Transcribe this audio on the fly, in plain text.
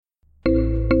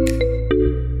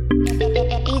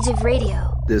of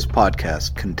radio. This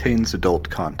podcast contains adult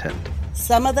content.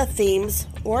 Some of the themes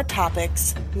or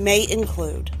topics may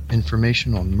include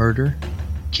information on murder,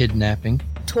 kidnapping,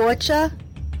 torture,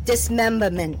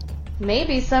 dismemberment,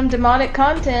 maybe some demonic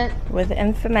content, with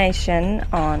information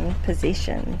on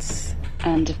possessions,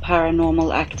 and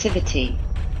paranormal activity.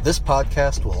 This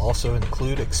podcast will also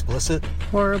include explicit,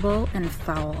 horrible and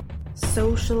foul,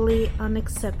 socially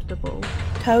unacceptable,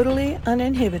 totally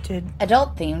uninhibited,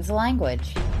 adult themes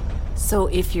language. So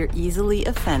if you're easily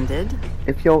offended,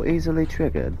 if you're easily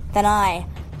triggered, then I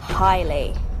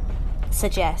highly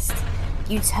suggest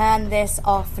you turn this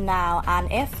off now,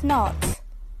 and if not,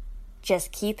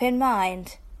 just keep in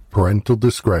mind, parental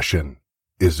discretion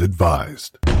is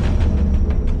advised.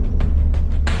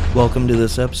 Welcome to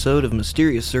this episode of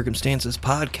Mysterious Circumstances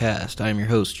Podcast. I'm your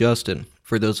host, Justin.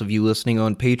 For those of you listening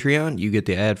on Patreon, you get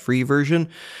the ad-free version.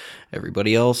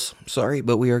 Everybody else, sorry,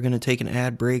 but we are going to take an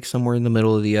ad break somewhere in the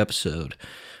middle of the episode.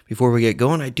 Before we get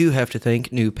going, I do have to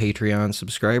thank new Patreon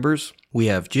subscribers. We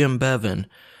have Jim Bevan,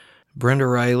 Brenda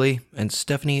Riley, and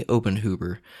Stephanie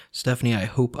Openhuber. Stephanie, I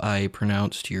hope I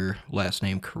pronounced your last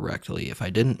name correctly. If I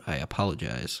didn't, I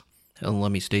apologize. And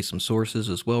let me state some sources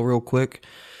as well real quick.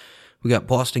 We got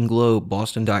Boston Globe,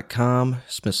 Boston.com,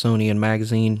 Smithsonian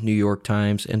Magazine, New York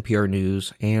Times, NPR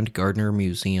News, and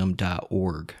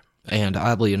GardnerMuseum.org. And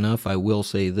oddly enough, I will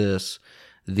say this,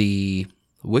 the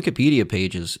Wikipedia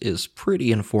page is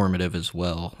pretty informative as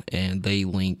well, and they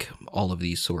link all of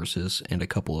these sources and a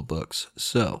couple of books.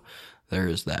 So, there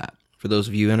is that. For those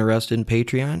of you interested in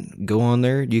Patreon, go on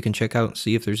there. You can check out and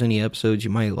see if there's any episodes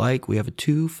you might like. We have a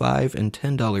 $2, $5, and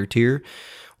 $10 tier.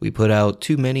 We put out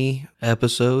 2 mini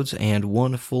episodes and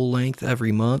 1 full length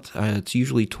every month. It's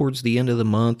usually towards the end of the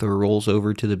month or rolls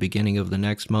over to the beginning of the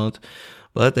next month,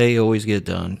 but they always get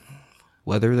done,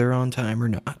 whether they're on time or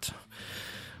not.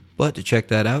 But to check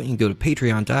that out, you can go to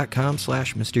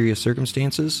patreon.com/mysterious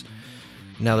circumstances.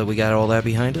 Now that we got all that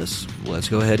behind us, let's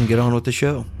go ahead and get on with the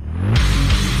show.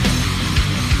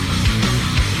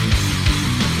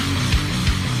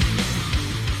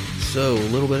 So, a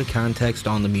little bit of context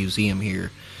on the museum here.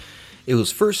 It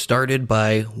was first started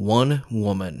by one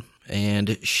woman,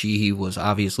 and she was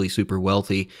obviously super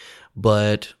wealthy,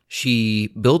 but she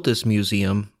built this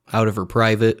museum out of her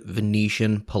private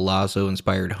Venetian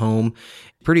palazzo-inspired home.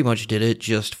 Pretty much did it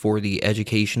just for the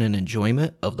education and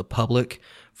enjoyment of the public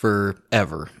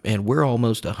forever. And we're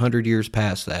almost 100 years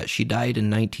past that. She died in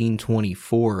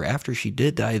 1924. After she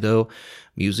did die, though,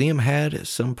 museum had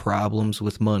some problems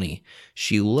with money.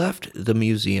 She left the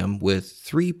museum with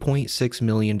 $3.6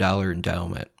 million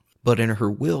endowment. But in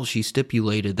her will, she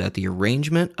stipulated that the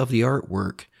arrangement of the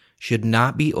artwork should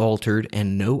not be altered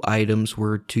and no items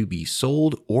were to be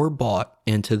sold or bought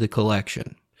into the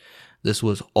collection. This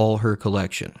was all her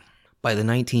collection. By the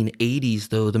 1980s,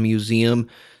 though, the museum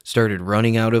started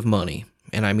running out of money.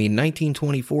 And I mean,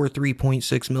 1924,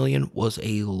 $3.6 million was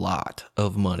a lot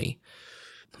of money.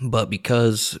 But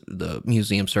because the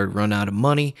museum started running out of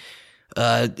money,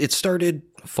 it started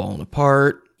falling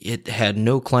apart. It had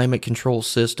no climate control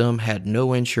system, had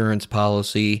no insurance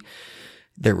policy.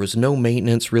 There was no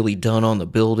maintenance really done on the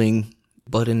building.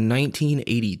 But in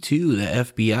 1982, the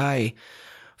FBI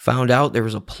found out there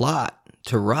was a plot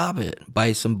to rob it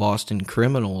by some Boston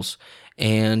criminals,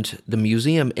 and the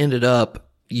museum ended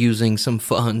up using some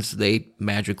funds. They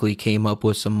magically came up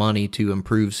with some money to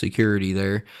improve security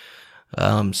there.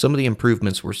 Some of the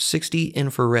improvements were 60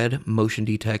 infrared motion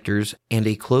detectors and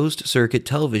a closed-circuit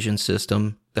television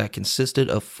system that consisted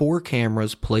of 4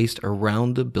 cameras placed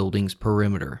around the building's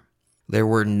perimeter. There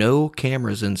were no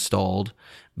cameras installed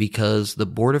because the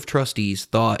Board of Trustees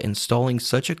thought installing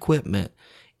such equipment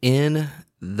in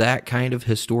that kind of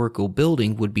historical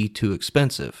building would be too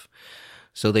expensive.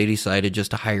 So they decided just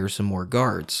to hire some more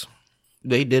guards.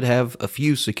 They did have a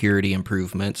few security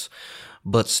improvements,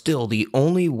 but still the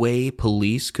only way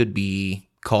police could be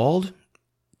called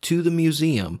to the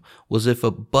museum was if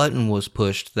a button was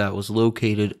pushed that was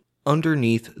located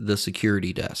underneath the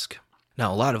security desk.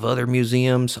 Now, a lot of other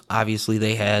museums, obviously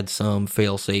they had some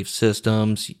fail-safe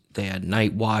systems. They had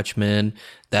night watchmen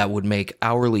that would make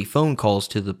hourly phone calls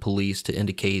to the police to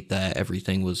indicate that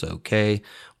everything was okay,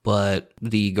 but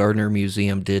the Gardner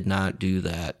Museum did not do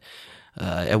that.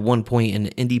 At one point, an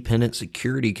independent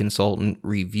security consultant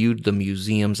reviewed the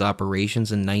museum's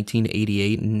operations in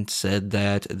 1988 and said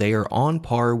that they are on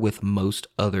par with most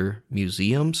other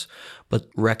museums, but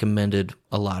recommended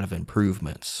a lot of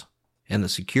improvements. And the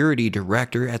security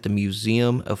director at the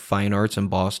Museum of Fine Arts in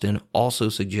Boston also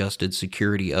suggested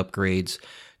security upgrades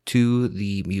to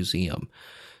the museum.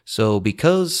 So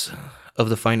because of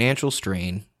the financial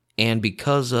strain and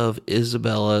because of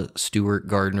Isabella Stewart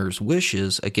Gardner's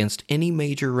wishes against any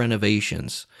major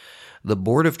renovations, the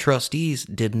Board of Trustees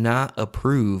did not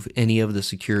approve any of the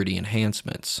security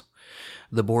enhancements.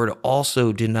 The board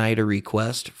also denied a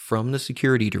request from the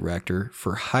security director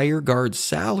for higher guard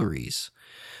salaries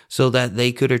so that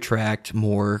they could attract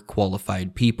more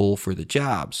qualified people for the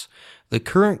jobs. The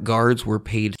current guards were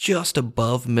paid just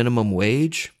above minimum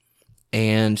wage,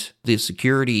 and the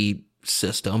security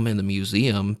system in the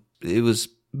museum, it was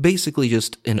basically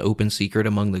just an open secret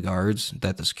among the guards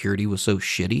that the security was so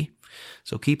shitty.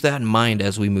 So keep that in mind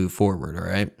as we move forward, all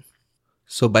right?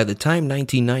 So by the time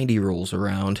 1990 rolls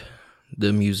around,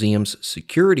 the museum's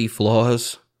security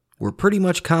flaws were pretty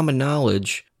much common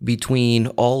knowledge between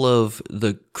all of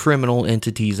the criminal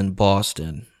entities in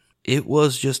Boston. It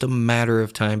was just a matter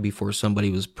of time before somebody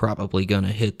was probably going to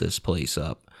hit this place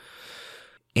up.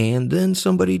 And then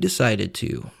somebody decided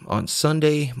to, on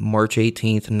Sunday, March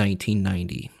 18th,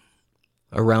 1990.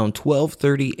 Around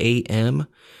 12:30 a.m.,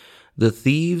 the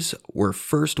thieves were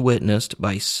first witnessed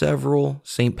by several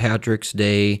St. Patrick's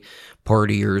Day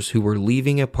partiers who were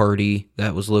leaving a party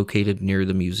that was located near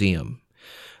the museum.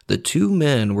 The two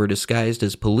men were disguised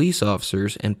as police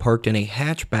officers and parked in a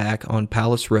hatchback on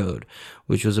Palace Road,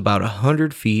 which was about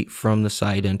 100 feet from the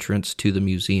side entrance to the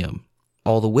museum.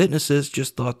 All the witnesses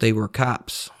just thought they were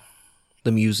cops.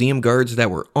 The museum guards that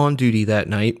were on duty that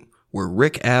night were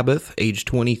Rick Abbott, age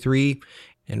 23,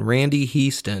 and Randy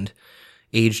Heaston,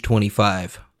 age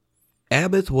 25.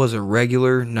 Abbott was a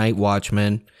regular night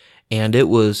watchman, and it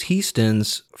was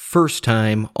Heaston's first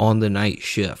time on the night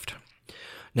shift.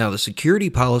 Now, the security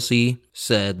policy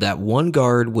said that one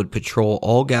guard would patrol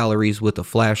all galleries with a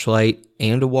flashlight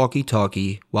and a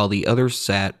walkie-talkie while the others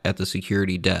sat at the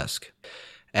security desk.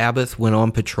 Abbott went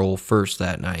on patrol first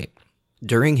that night.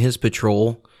 During his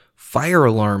patrol, fire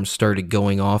alarms started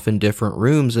going off in different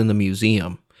rooms in the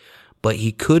museum, but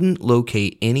he couldn't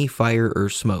locate any fire or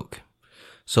smoke.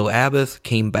 So Abbott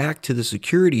came back to the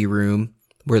security room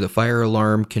where the fire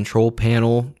alarm control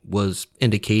panel was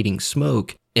indicating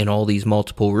smoke in all these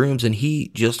multiple rooms, and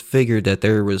he just figured that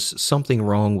there was something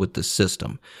wrong with the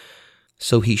system.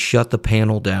 So he shut the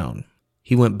panel down.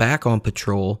 He went back on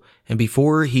patrol, and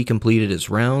before he completed his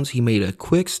rounds, he made a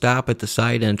quick stop at the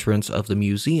side entrance of the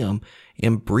museum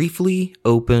and briefly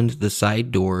opened the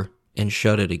side door and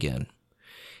shut it again.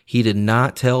 He did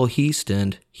not tell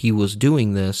Heaston he was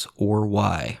doing this or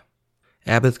why.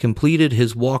 Abbott completed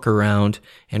his walk around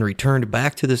and returned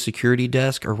back to the security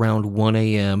desk around 1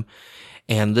 a.m.,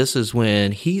 and this is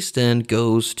when Heaston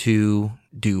goes to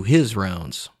do his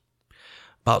rounds.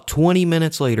 About 20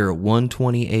 minutes later at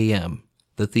 1:20 a.m.,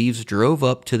 the thieves drove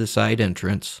up to the side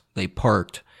entrance, they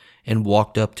parked, and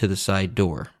walked up to the side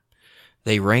door.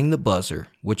 They rang the buzzer,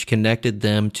 which connected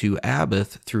them to Abbott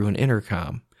through an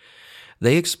intercom.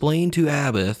 They explained to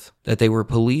Abbott that they were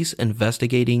police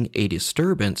investigating a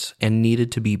disturbance and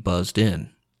needed to be buzzed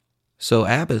in. So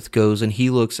Abbott goes and he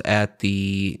looks at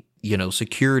the,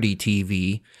 security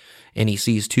TV, and he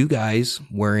sees two guys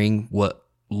wearing what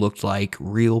looked like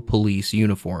real police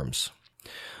uniforms.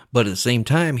 But at the same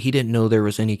time, he didn't know there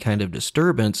was any kind of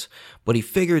disturbance, but he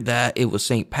figured that it was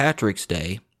St. Patrick's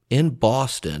Day in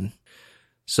Boston.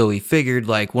 So he figured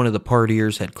like one of the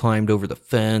partiers had climbed over the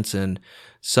fence and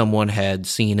someone had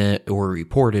seen it or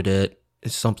reported it,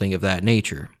 something of that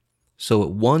nature. So at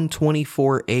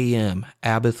 1:24 a.m.,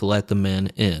 Abbott let the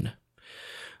men in.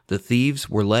 The thieves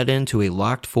were led into a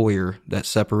locked foyer that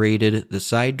separated the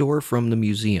side door from the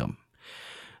museum.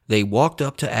 They walked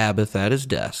up to Abbott at his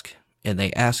desk, and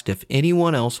they asked if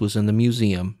anyone else was in the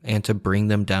museum and to bring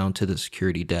them down to the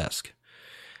security desk.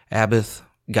 Abbott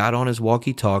got on his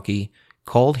walkie-talkie,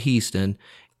 called Heaston,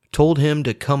 told him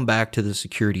to come back to the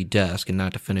security desk and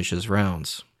not to finish his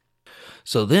rounds.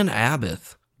 So then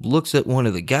Abbott looks at one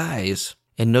of the guys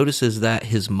and notices that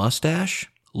his mustache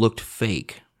looked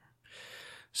fake.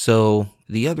 So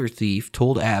the other thief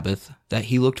told Abbott that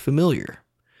he looked familiar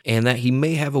and that he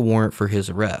may have a warrant for his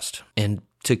arrest and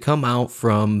to come out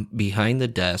from behind the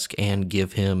desk and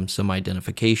give him some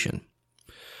identification.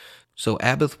 So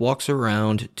Abbott walks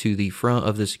around to the front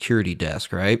of the security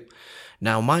desk, right?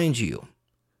 Now, mind you,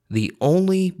 the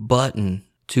only button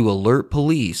to alert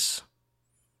police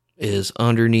is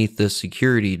underneath the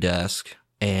security desk,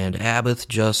 and Abbott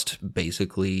just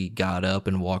basically got up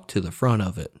and walked to the front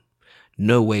of it.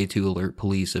 No way to alert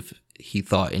police if he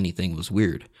thought anything was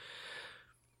weird.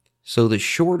 So the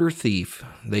shorter thief,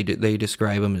 they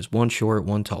describe him as one short,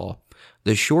 one tall.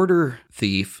 The shorter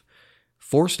thief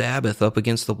forced Abbott up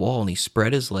against the wall, and he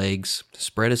spread his legs,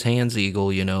 spread his hands eagle,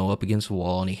 up against the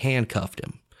wall, and he handcuffed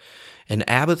him. And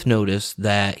Abbott noticed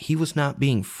that he was not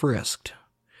being frisked.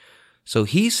 So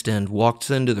Heaston walks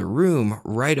into the room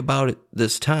right about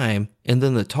this time, and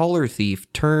then the taller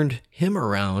thief turned him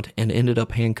around and ended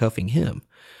up handcuffing him.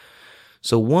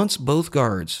 So once both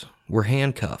guards were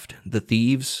handcuffed, the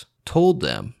thieves told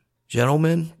them,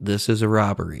 "Gentlemen, this is a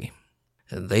robbery."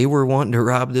 And they were wanting to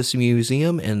rob this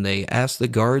museum, and they asked the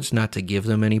guards not to give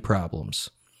them any problems.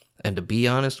 And to be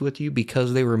honest with you,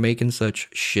 because they were making such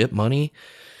shit money,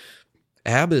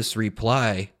 Abbas'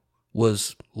 reply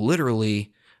was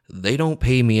literally, "They don't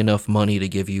pay me enough money to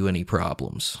give you any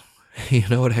problems." You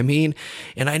know what I mean?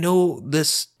 And I know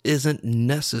this isn't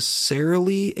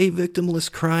necessarily a victimless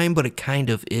crime, but it kind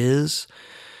of is.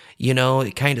 You know,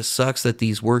 it kind of sucks that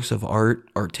these works of art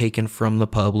are taken from the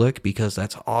public, because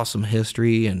that's awesome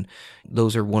history and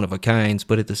those are one of a kinds.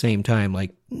 But at the same time,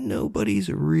 like, nobody's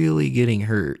really getting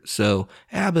hurt. So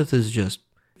Abbott is just,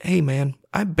 hey man,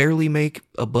 I barely make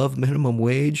above minimum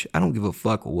wage. I don't give a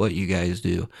fuck what you guys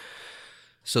do.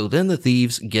 So then the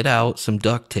thieves get out some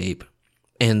duct tape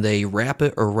and they wrap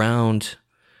it around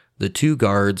the two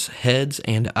guards' heads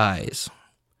and eyes.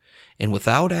 And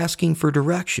without asking for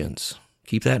directions,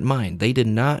 keep that in mind, they did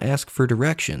not ask for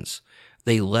directions.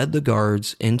 They led the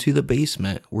guards into the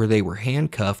basement where they were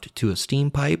handcuffed to a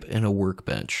steam pipe and a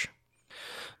workbench.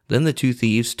 Then the two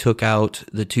thieves took out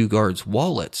the two guards'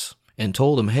 wallets and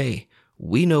told them, hey,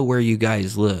 we know where you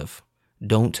guys live.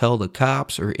 Don't tell the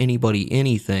cops or anybody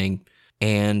anything.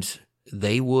 And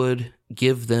they would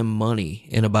give them money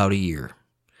in about a year.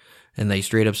 And they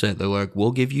straight up said, they're like,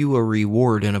 we'll give you a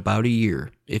reward in about a year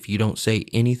if you don't say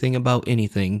anything about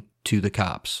anything to the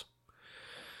cops.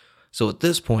 So at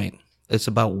this point, it's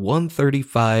about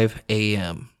 1:35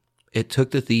 a.m. It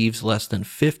took the thieves less than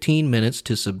 15 minutes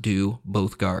to subdue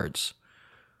both guards.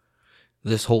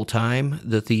 This whole time,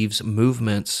 the thieves'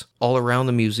 movements all around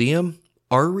the museum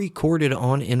are recorded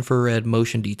on infrared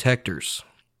motion detectors.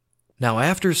 Now,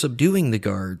 after subduing the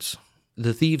guards,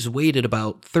 the thieves waited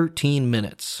about 13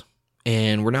 minutes.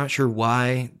 And we're not sure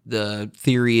why. The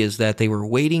theory is that they were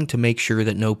waiting to make sure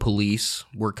that no police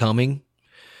were coming.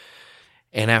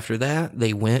 And after that,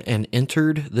 they went and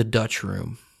entered the Dutch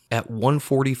room at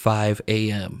 1:45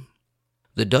 a.m.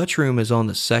 The Dutch room is on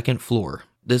the second floor.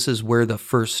 This is where the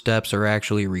first steps are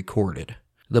actually recorded.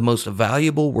 The most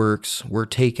valuable works were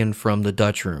taken from the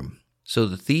Dutch room. So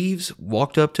the thieves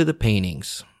walked up to the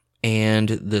paintings, and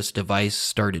this device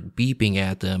started beeping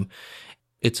at them.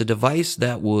 It's a device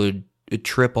that would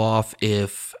trip off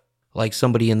if, like,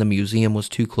 somebody in the museum was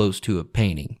too close to a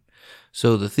painting.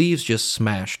 So the thieves just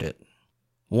smashed it.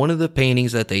 One of the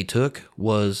paintings that they took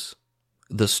was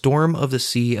The Storm of the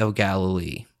Sea of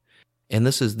Galilee. And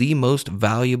this is the most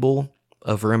valuable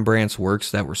of Rembrandt's works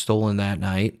that were stolen that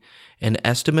night. And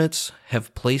estimates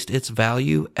have placed its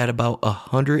value at about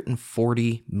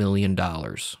 $140 million.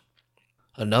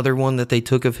 Another one that they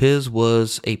took of his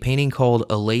was a painting called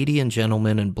A Lady and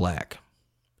Gentleman in Black.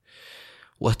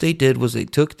 What they did was they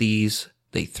took these,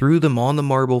 they threw them on the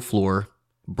marble floor,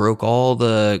 broke all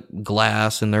the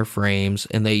glass in their frames,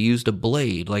 and they used a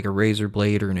blade, like a razor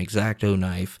blade or an X-Acto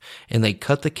knife, and they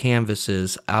cut the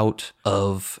canvases out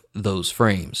of those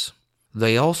frames.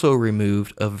 They also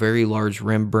removed a very large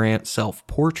Rembrandt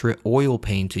self-portrait oil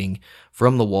painting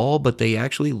from the wall, but they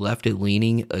actually left it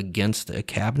leaning against a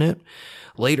cabinet.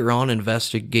 Later on,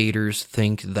 investigators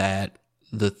think that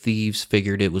the thieves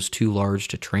figured it was too large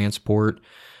to transport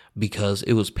because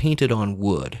it was painted on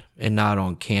wood and not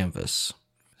on canvas.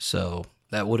 So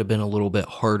that would have been a little bit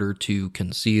harder to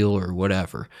conceal or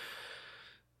whatever.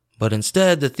 But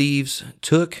instead, the thieves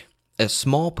took a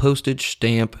small postage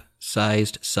stamp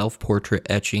sized self-portrait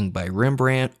etching by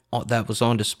Rembrandt that was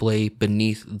on display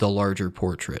beneath the larger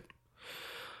portrait.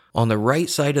 On the right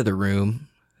side of the room,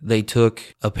 they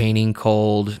took a painting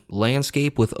called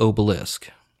Landscape with Obelisk,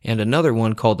 and another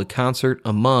one called The Concert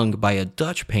Among by a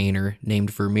Dutch painter named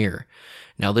Vermeer.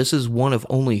 Now, this is one of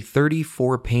only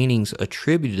 34 paintings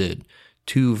attributed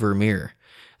to Vermeer.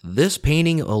 This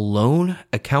painting alone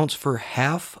accounts for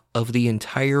half of the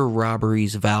entire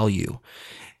robbery's value.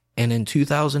 And in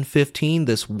 2015,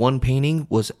 this one painting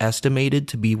was estimated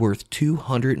to be worth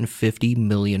 $250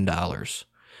 million.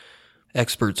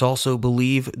 Experts also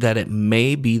believe that it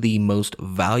may be the most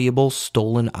valuable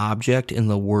stolen object in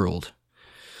the world.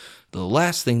 The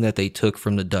last thing that they took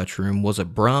from the Dutch room was a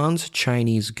bronze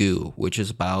Chinese gu, which is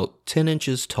about 10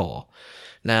 inches tall.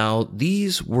 Now,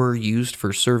 these were used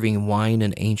for serving wine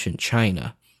in ancient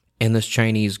China, and this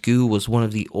Chinese gu was one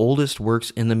of the oldest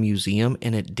works in the museum,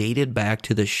 and it dated back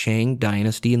to the Shang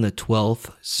dynasty in the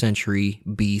 12th century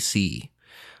BC.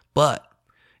 But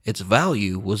its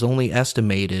value was only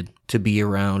estimated to be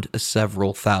around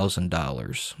several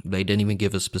 $1,000s. They didn't even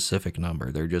give a specific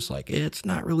number. They're just like, it's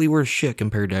not really worth shit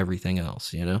compared to everything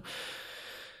else, you know?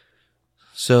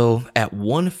 So at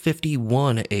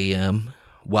 1:51 a.m.,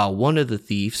 while one of the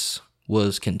thieves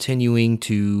was continuing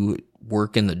to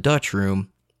work in the Dutch room,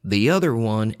 the other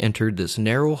one entered this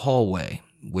narrow hallway,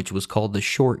 which was called the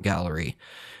Short Gallery,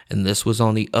 and this was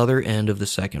on the other end of the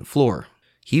second floor.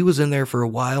 He was in there for a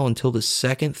while until the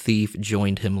second thief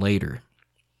joined him later.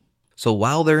 So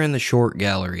while they're in the Short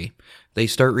Gallery, they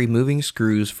start removing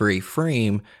screws for a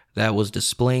frame that was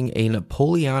displaying a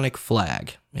Napoleonic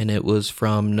flag, and it was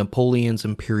from Napoleon's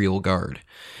Imperial Guard.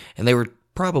 And they were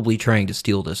probably trying to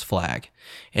steal this flag.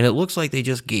 And it looks like they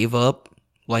just gave up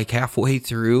like halfway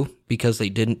through because they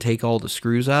didn't take all the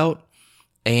screws out.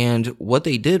 And what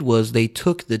they did was they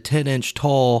took the 10-inch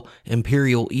tall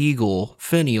Imperial Eagle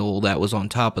finial that was on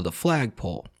top of the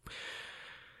flagpole.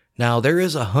 Now, there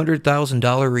is a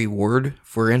 $100,000 reward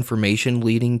for information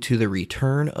leading to the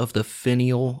return of the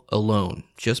finial alone,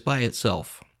 just by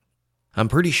itself. I'm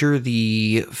pretty sure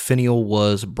the finial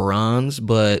was bronze,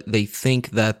 but they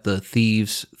think that the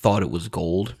thieves thought it was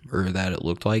gold, or that it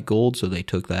looked like gold, so they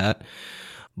took that.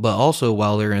 But also,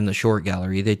 while they're in the Short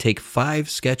Gallery, they take 5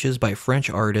 sketches by French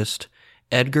artist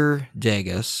Edgar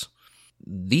Degas.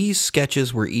 These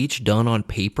sketches were each done on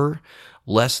paper,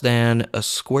 less than a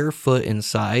square foot in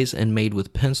size, and made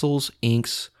with pencils,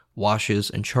 inks, washes,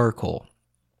 and charcoal.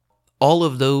 All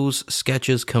of those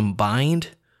sketches combined,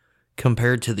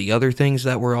 compared to the other things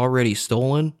that were already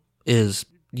stolen, is,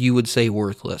 you would say,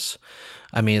 worthless.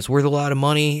 I mean, it's worth a lot of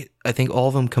money. I think all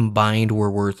of them combined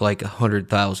were worth like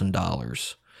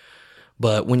 $100,000.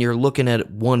 But when you're looking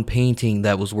at one painting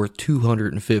that was worth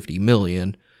 $250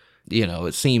 million, you know,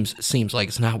 it seems like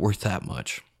it's not worth that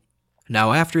much.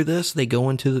 Now, after this, they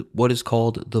go into what is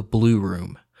called the Blue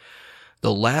Room.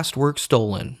 The last work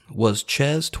stolen was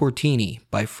Ches Tortini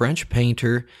by French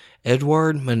painter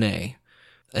Edouard Manet.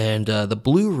 And the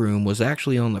Blue Room was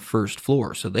actually on the first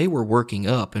floor, so they were working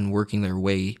up and working their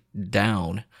way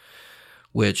down,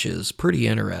 which is pretty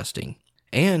interesting.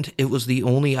 And it was the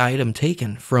only item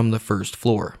taken from the first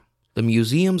floor. The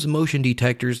museum's motion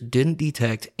detectors didn't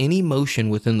detect any motion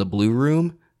within the Blue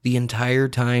Room the entire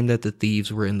time that the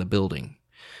thieves were in the building.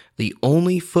 The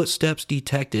only footsteps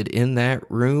detected in that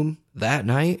room that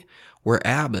night were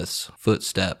Abbas'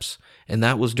 footsteps, and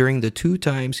that was during the 2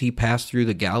 times he passed through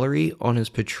the gallery on his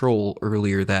patrol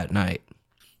earlier that night.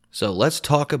 So let's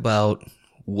talk about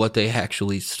what they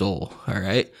actually stole, all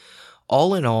right?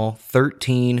 All in all,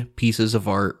 13 pieces of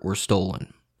art were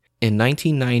stolen. In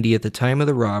 1990, at the time of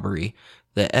the robbery,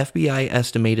 the FBI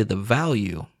estimated the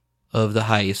value of the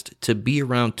heist to be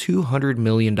around $200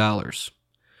 million.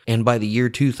 And by the year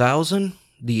 2000,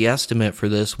 the estimate for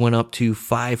this went up to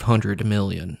 $500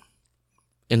 million.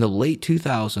 In the late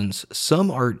 2000s, some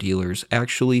art dealers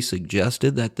actually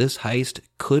suggested that this heist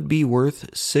could be worth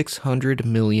 $600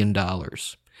 million.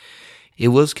 It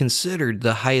was considered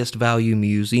the highest value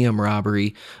museum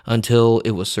robbery until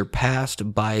it was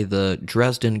surpassed by the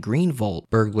Dresden Green Vault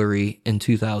burglary in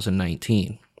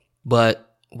 2019.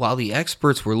 But while the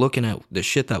experts were looking at the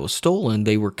shit that was stolen,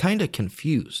 they were kind of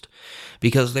confused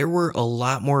because there were a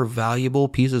lot more valuable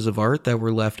pieces of art that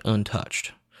were left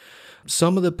untouched.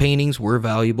 Some of the paintings were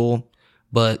valuable,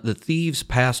 but the thieves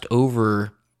passed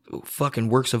over fucking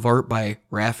works of art by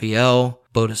Raphael,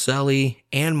 Botticelli,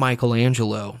 and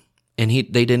Michelangelo, and they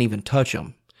didn't even touch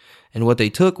them. And what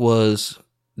they took was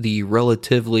the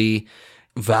relatively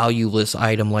valueless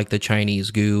item like the Chinese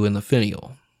goo and the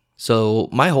finial. So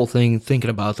my whole thing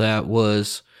thinking about that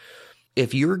was,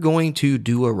 if you're going to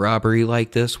do a robbery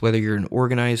like this, whether you're an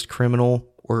organized criminal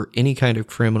or any kind of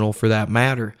criminal for that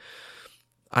matter,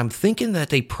 I'm thinking that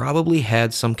they probably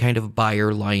had some kind of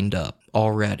buyer lined up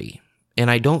already.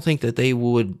 And I don't think that they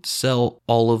would sell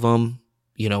all of them,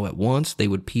 at once. They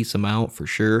would piece them out for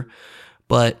sure.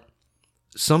 But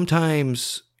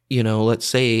sometimes, let's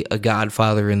say a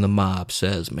godfather in the mob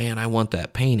says, man, I want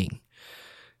that painting.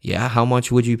 Yeah, how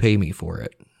much would you pay me for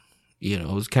it? It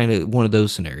was kind of one of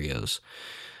those scenarios.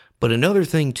 But another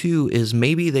thing too is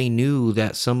maybe they knew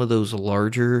that some of those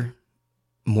larger,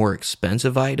 more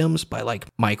expensive items by like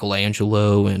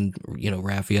Michelangelo and,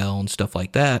 Raphael and stuff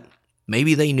like that,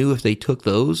 maybe they knew if they took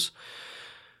those,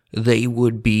 they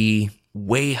would be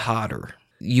way hotter.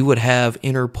 You would have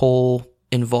Interpol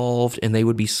involved and they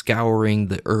would be scouring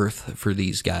the earth for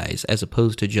these guys as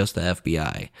opposed to just the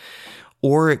FBI.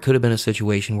 Or it could have been a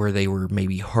situation where they were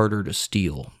maybe harder to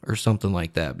steal or something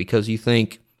like that, because you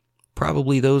think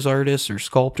probably those artists or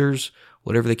sculptors,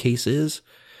 whatever the case is,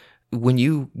 when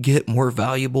you get more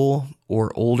valuable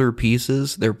or older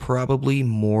pieces, they're probably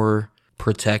more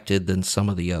protected than some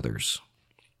of the others.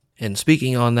 And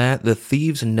speaking on that, the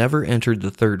thieves never entered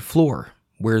the third floor,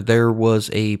 where there was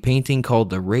a painting called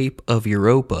The Rape of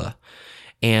Europa,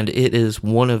 and it is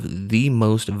one of the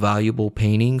most valuable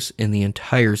paintings in the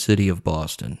entire city of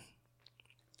Boston.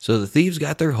 So the thieves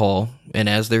got their haul, and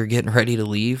as they're getting ready to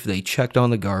leave, they checked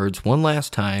on the guards one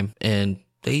last time, and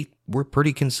they were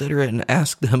pretty considerate and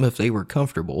asked them if they were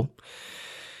comfortable.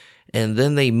 And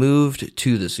then they moved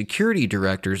to the security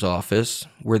director's office,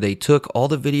 where they took all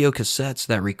the video cassettes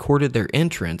that recorded their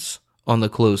entrance on the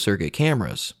closed-circuit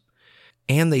cameras.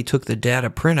 And they took the data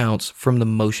printouts from the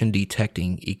motion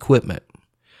detecting equipment.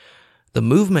 The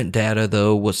movement data,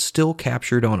 though, was still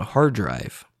captured on a hard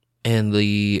drive, and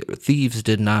the thieves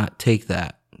did not take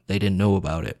that. They didn't know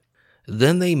about it.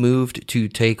 Then they moved to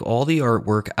take all the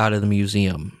artwork out of the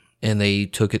museum, and they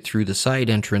took it through the side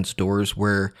entrance doors,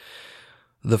 where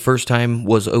the first time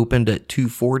was opened at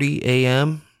 2:40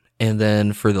 a.m., and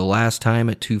then for the last time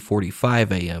at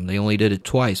 2:45 a.m. They only did it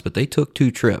twice, but they took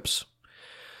 2 trips.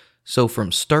 So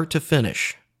from start to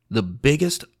finish, the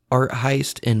biggest art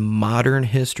heist in modern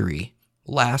history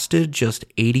lasted just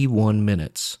 81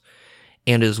 minutes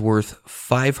and is worth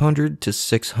 $500 to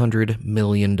 $600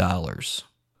 million.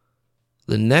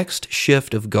 The next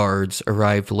shift of guards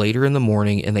arrived later in the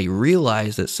morning, and they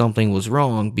realized that something was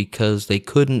wrong because they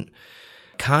couldn't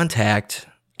contact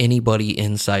anybody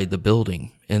inside the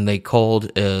building. And they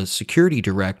called a security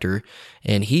director,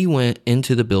 and he went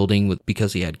into the building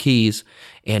because he had keys,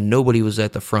 and nobody was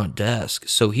at the front desk.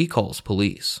 So he calls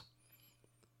police.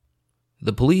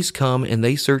 The police come and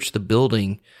they search the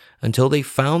building until they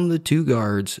found the 2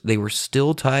 guards. They were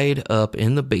still tied up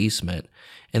in the basement,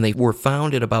 and they were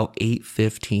found at about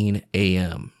 8:15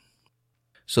 a.m.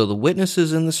 So the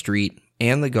witnesses in the street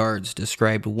and the guards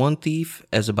described one thief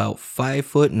as about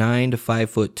 5'9" to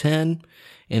 5'10"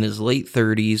 in his late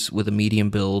 30s with a medium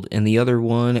build, and the other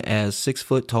one as 6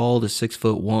 foot tall to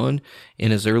 6'1"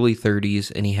 in his early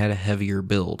 30s, and he had a heavier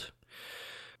build.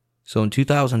 So in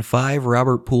 2005,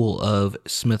 Robert Poole of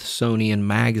Smithsonian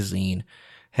Magazine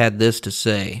had this to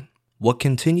say: "What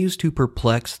continues to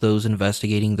perplex those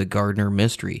investigating the Gardner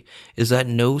mystery is that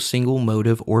no single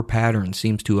motive or pattern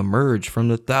seems to emerge from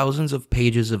the thousands of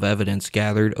pages of evidence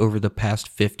gathered over the past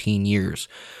 15 years,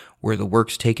 where the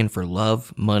work's taken for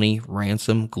love, money,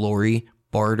 ransom, glory,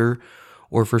 barter,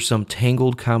 or for some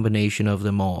tangled combination of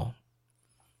them all."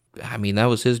 I mean, that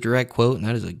was his direct quote, and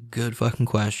that is a good fucking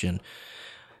question.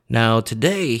 Now,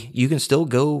 today, you can still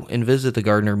go and visit the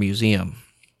Gardner Museum.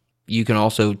 You can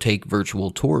also take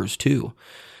virtual tours, too.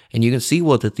 And you can see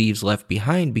what the thieves left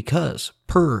behind because,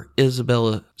 per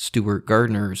Isabella Stewart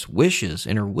Gardner's wishes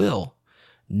in her will,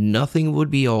 nothing would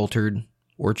be altered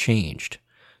or changed.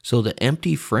 So the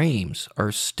empty frames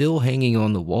are still hanging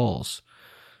on the walls.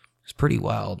 It's pretty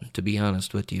wild, to be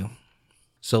honest with you.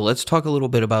 So let's talk a little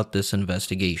bit about this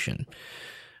investigation.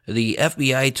 The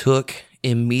FBI took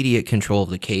immediate control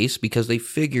of the case because they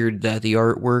figured that the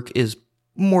artwork is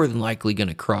more than likely going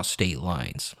to cross state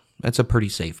lines. That's a pretty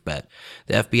safe bet.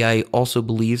 The FBI also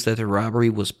believes that the robbery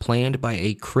was planned by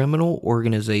a criminal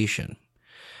organization.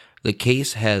 The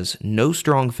case has no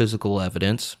strong physical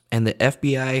evidence, and the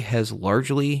FBI has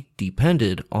largely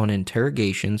depended on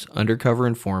interrogations, undercover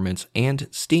informants, and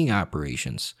sting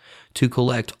operations to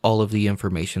collect all of the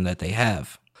information that they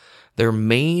have. Their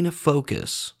main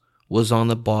focus was on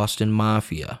the Boston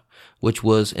Mafia, which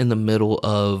was in the middle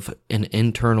of an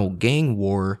internal gang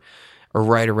war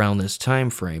right around this time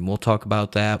frame. We'll talk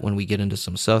about that when we get into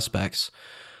some suspects.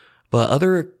 But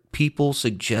other people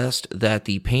suggest that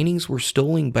the paintings were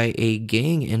stolen by a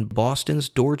gang in Boston's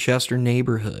Dorchester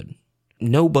neighborhood.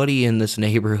 Nobody in this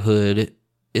neighborhood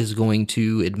is going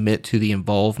to admit to the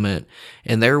involvement,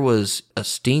 and there was a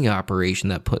sting operation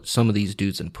that put some of these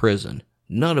dudes in prison.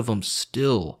 None of them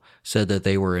still said that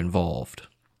they were involved.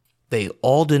 They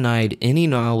all denied any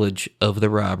knowledge of the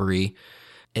robbery,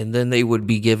 and then they would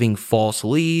be giving false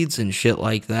leads and shit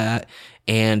like that,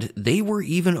 and they were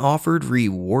even offered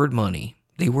reward money.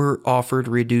 They were offered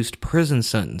reduced prison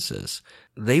sentences.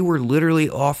 They were literally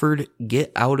offered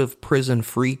get out of prison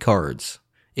free cards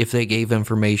if they gave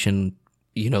information,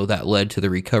 that led to the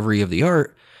recovery of the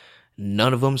art.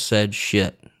 None of them said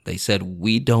shit. They said,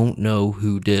 "We don't know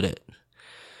who did it."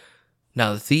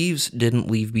 Now, the thieves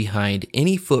didn't leave behind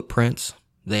any footprints.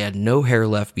 They had no hair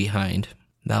left behind.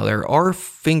 Now, there are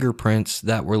fingerprints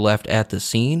that were left at the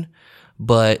scene,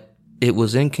 but it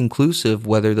was inconclusive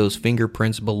whether those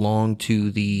fingerprints belonged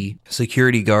to the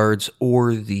security guards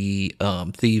or the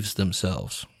thieves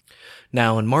themselves.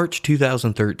 Now, in March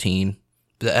 2013,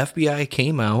 the FBI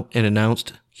came out and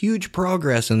announced huge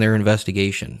progress in their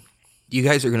investigation. You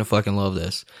guys are going to fucking love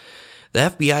this. The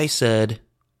FBI said,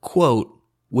 quote,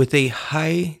 with a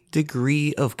high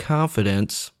degree of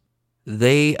confidence,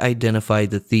 they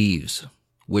identified the thieves,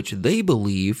 which they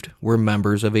believed were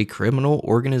members of a criminal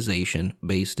organization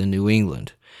based in New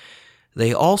England.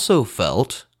 They also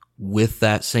felt, with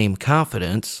that same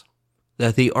confidence,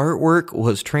 that the artwork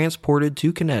was transported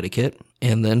to Connecticut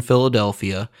and then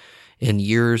Philadelphia in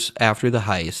years after the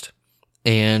heist,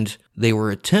 and they were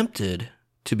attempted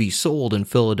to be sold in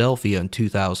Philadelphia in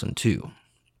 2002.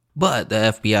 But the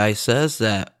FBI says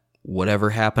that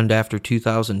whatever happened after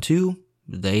 2002,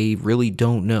 they really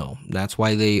don't know. That's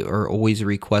why they are always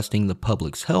requesting the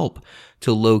public's help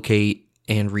to locate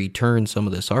and return some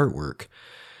of this artwork.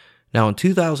 Now, in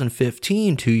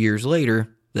 2015, 2 years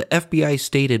later, the FBI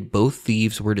stated both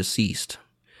thieves were deceased.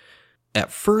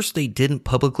 At first, they didn't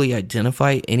publicly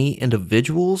identify any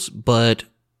individuals, but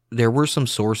there were some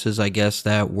sources, I guess,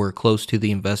 that were close to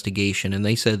the investigation, and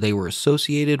they said they were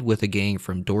associated with a gang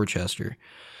from Dorchester.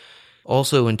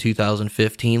 Also in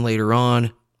 2015, later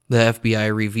on, the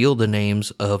FBI revealed the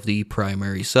names of the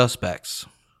primary suspects.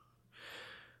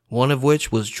 One of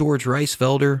which was George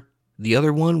Reisfelder, the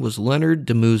other one was Leonard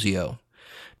DiMuzio.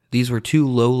 These were two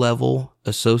low-level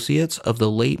associates of the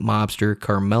late mobster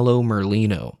Carmelo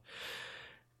Merlino.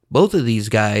 Both of these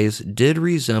guys did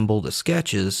resemble the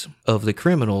sketches of the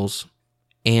criminals,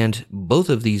 and both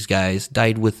of these guys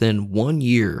died within 1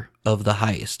 year of the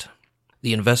heist.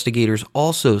 The investigators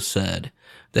also said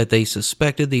that they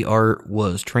suspected the art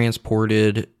was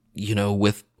transported,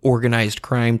 with organized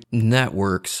crime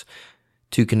networks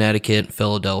to Connecticut and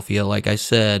Philadelphia. Like I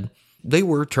said, they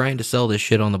were trying to sell this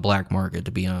shit on the black market,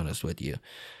 to be honest with you.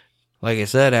 Like I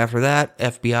said, after that,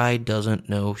 FBI doesn't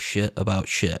know shit about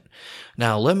shit.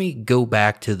 Now, let me go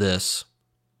back to this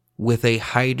with a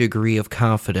high degree of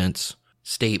confidence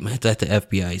statement that the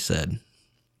FBI said.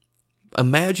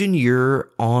 Imagine you're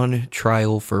on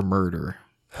trial for murder,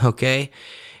 okay?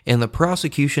 And the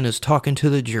prosecution is talking to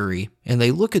the jury, and they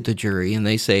look at the jury and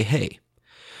they say, hey,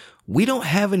 we don't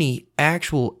have any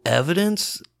actual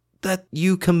evidence that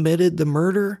you committed the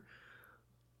murder,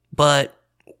 but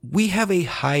we have a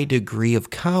high degree of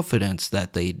confidence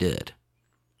that they did.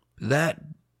 That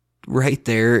right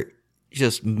there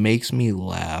just makes me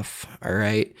laugh, all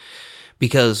right?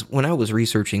 Because when I was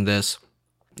researching this,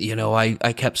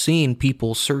 I kept seeing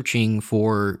people searching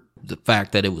for the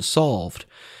fact that it was solved.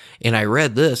 And I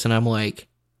read this and I'm like,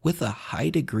 with a high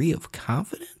degree of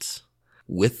confidence?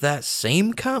 With that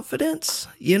same confidence?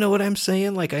 You know what I'm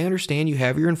saying? Like, I understand you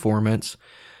have your informants,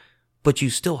 but you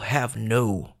still have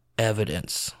no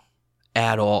evidence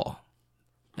at all.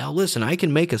 Now listen, I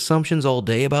can make assumptions all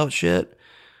day about shit,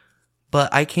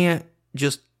 but I can't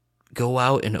just go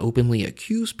out and openly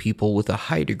accuse people with a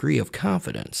high degree of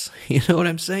confidence. You know what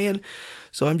I'm saying?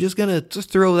 So I'm just gonna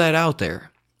throw that out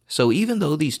there. So even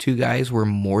though these two guys were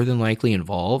more than likely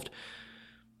involved,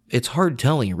 it's hard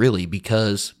telling really,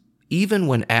 because even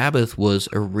when Abbott was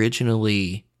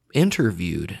originally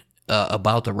interviewed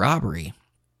about the robbery,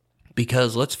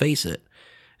 because let's face it,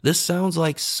 this sounds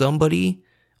like somebody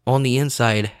on the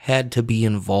inside had to be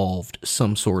involved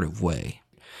some sort of way.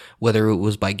 Whether it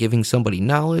was by giving somebody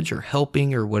knowledge or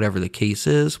helping or whatever the case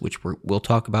is, which we'll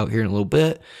talk about here in a little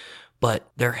bit,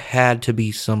 but there had to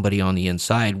be somebody on the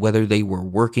inside, whether they were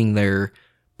working there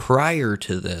prior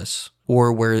to this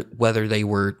or whether they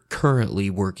were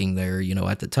currently working there,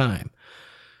 at the time.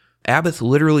 Abbott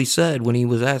literally said when he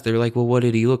was asked, they're like, well, what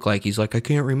did he look like? He's like, I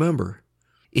can't remember.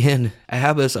 In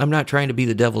Abbott, I'm not trying to be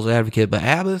the devil's advocate, but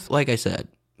Abbott, like I said,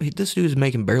 this dude is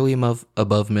making barely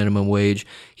above minimum wage.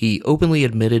 He openly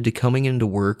admitted to coming into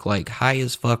work like high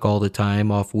as fuck all the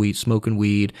time off weed, smoking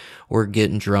weed or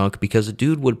getting drunk, because a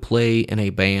dude would play in a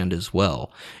band as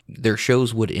well. Their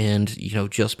shows would end,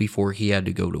 just before he had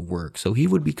to go to work. So he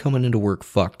would be coming into work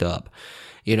fucked up,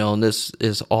 and this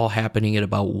is all happening at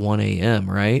about 1 a.m.,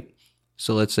 right?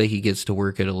 So let's say he gets to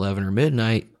work at 11 or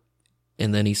midnight,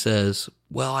 and then he says,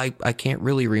 well, I can't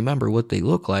really remember what they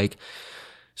look like.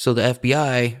 So the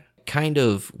FBI kind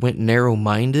of went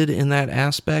narrow-minded in that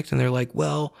aspect, and they're like,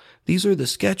 well, these are the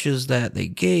sketches that they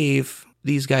gave.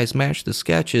 These guys matched the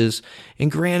sketches, and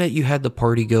granted, you had the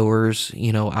partygoers,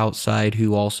 outside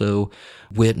who also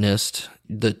witnessed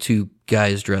the two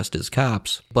guys dressed as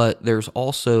cops, but there's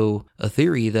also a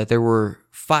theory that there were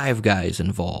 5 guys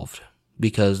involved,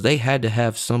 because they had to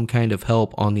have some kind of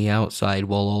help on the outside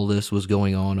while all this was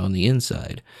going on the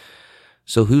inside.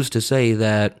 So who's to say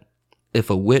that if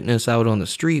a witness out on the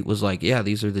street was like, yeah,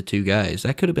 these are the 2 guys,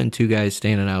 that could have been 2 guys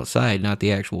standing outside, not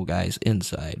the actual guys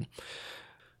inside.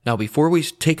 Now, before we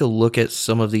take a look at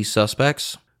some of these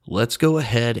suspects, let's go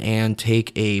ahead and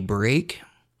take a break.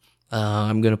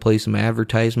 I'm going to play some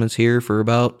advertisements here for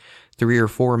about 3 or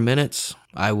 4 minutes.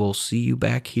 I will see you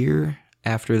back here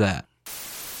after that.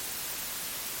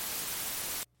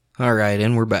 All right,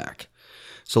 and we're back.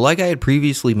 So like I had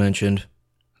previously mentioned,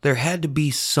 there had to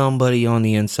be somebody on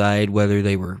the inside, whether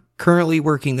they were currently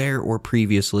working there or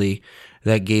previously,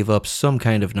 that gave up some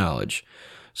kind of knowledge.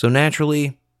 So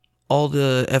naturally, all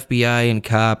the FBI and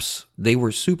cops, they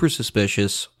were super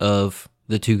suspicious of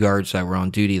the 2 guards that were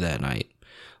on duty that night.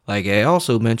 Like I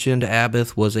also mentioned,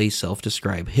 Abbott was a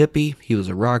self-described hippie. He was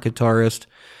a rock guitarist.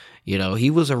 He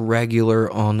was a regular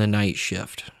on the night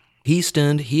shift.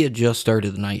 Heaston, he had just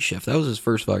started the night shift. That was his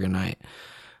first fucking night.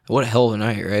 What a hell of a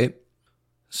night, right?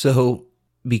 So,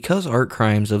 because art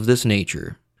crimes of this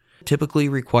nature typically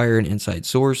require an inside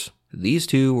source, these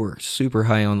 2 were super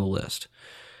high on the list.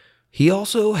 He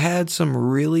also had some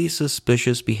really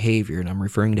suspicious behavior, and I'm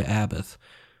referring to Abbott,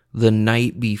 the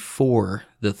night before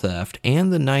the theft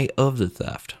and the night of the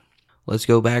theft. Let's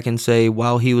go back and say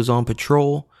while he was on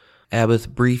patrol,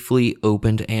 Abbott briefly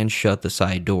opened and shut the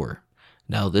side door.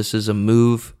 Now, this is a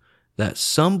move that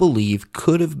some believe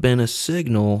could have been a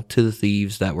signal to the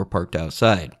thieves that were parked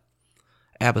outside.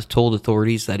 Abbott told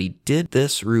authorities that he did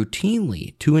this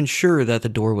routinely to ensure that the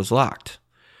door was locked.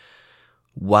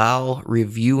 While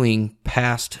reviewing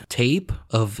past tape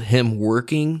of him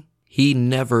working, he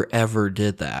never ever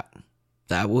did that.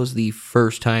 That was the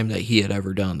first time that he had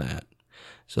ever done that.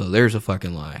 So there's a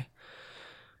fucking lie.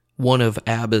 One of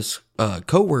Abbott's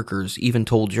co-workers even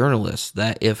told journalists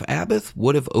that if Abbott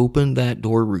would have opened that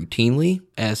door routinely,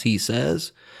 as he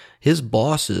says, his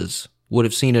bosses would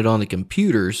have seen it on the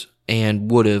computers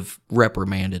and would have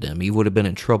reprimanded him. He would have been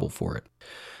in trouble for it.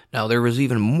 Now, there was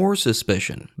even more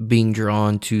suspicion being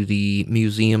drawn to the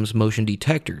museum's motion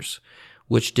detectors,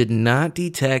 which did not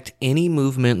detect any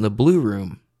movement in the Blue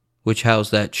Room, which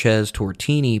housed that Ches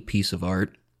Tortini piece of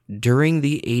art, during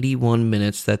the 81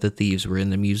 minutes that the thieves were in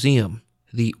the museum.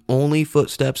 The only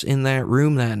footsteps in that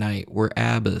room that night were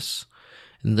Abbott's,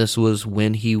 and this was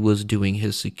when he was doing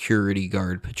his security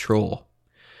guard patrol.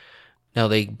 Now,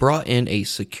 they brought in a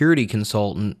security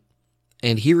consultant,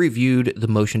 and he reviewed the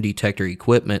motion detector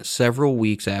equipment several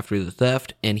weeks after the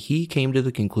theft, and he came to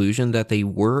the conclusion that they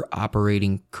were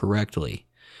operating correctly.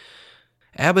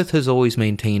 Abbott has always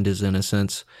maintained his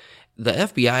innocence. The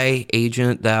FBI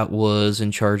agent that was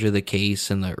in charge of the case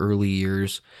in the early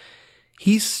years,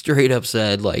 he straight up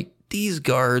said, these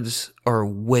guards are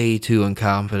way too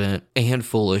incompetent and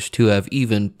foolish to have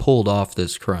even pulled off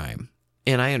this crime.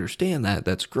 And I understand that,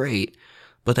 that's great,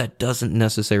 but that doesn't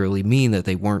necessarily mean that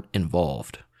they weren't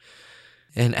involved.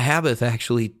 And Abbott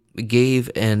actually gave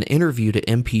an interview to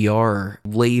NPR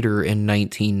later in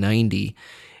 1990,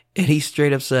 and he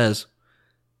straight up says,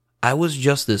 "I was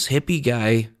just this hippie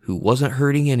guy who wasn't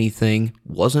hurting anything,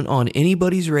 wasn't on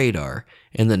anybody's radar,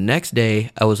 and the next day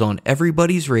I was on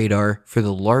everybody's radar for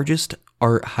the largest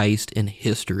art heist in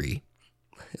history."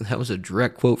 That was a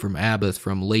direct quote from Abbott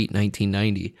from late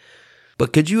 1990.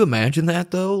 But could you imagine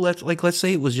that, though? Let's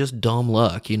say it was just dumb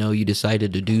luck. You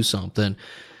decided to do something,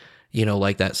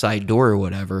 like that side door or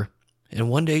whatever. And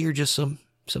one day you're just some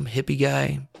hippie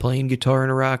guy playing guitar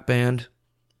in a rock band.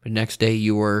 The next day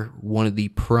you are one of the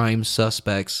prime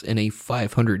suspects in a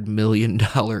 $500 million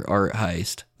art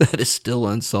heist that is still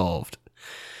unsolved.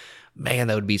 Man,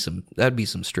 that'd be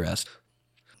some stress.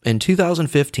 In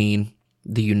 2015,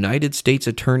 the United States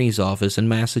Attorney's Office in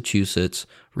Massachusetts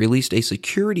released a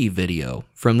security video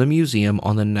from the museum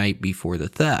on the night before the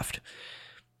theft.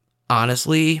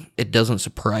 Honestly, it doesn't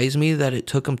surprise me that it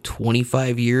took them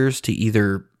 25 years to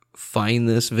either find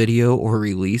this video or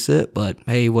release it, but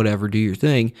hey, whatever, do your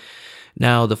thing.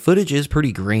 Now, the footage is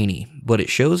pretty grainy, but it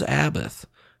shows Abbott,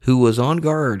 who was on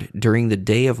guard during the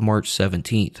day of March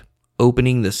 17th,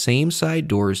 opening the same side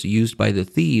doors used by the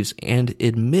thieves and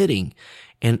admitting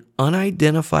an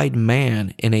unidentified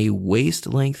man in a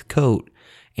waist-length coat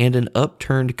and an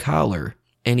upturned collar,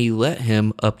 and he led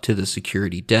him up to the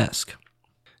security desk.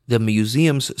 The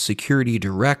museum's security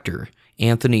director,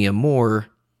 Anthony Amore,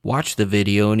 watched the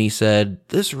video and he said,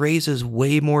 "This raises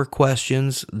way more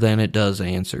questions than it does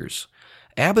answers."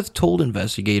 Abbott told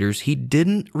investigators he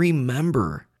didn't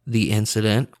remember the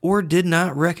incident or did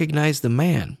not recognize the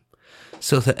man.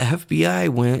 So the FBI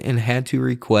went and had to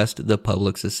request the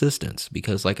public's assistance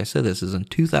because, like I said, this is in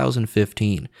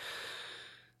 2015.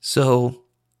 So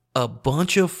a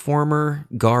bunch of former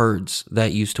guards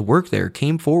that used to work there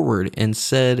came forward and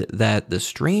said that the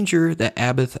stranger that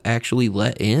Abbott actually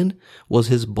let in was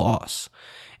his boss,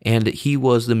 and he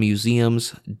was the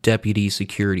museum's deputy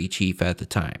security chief at the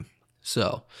time.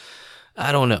 So,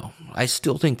 I don't know. I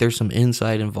still think there's some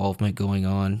inside involvement going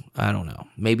on. I don't know.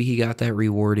 Maybe he got that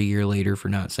reward a year later for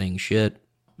not saying shit.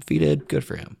 If he did, good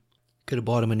for him. Could have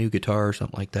bought him a new guitar or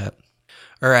something like that.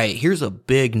 All right, here's a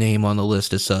big name on the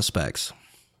list of suspects.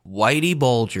 Whitey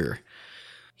Bulger.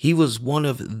 He was one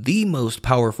of the most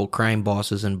powerful crime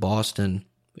bosses in Boston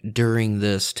during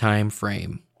this time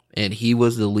frame, and he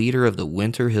was the leader of the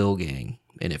Winter Hill Gang.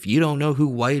 And if you don't know who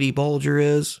Whitey Bulger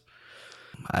is,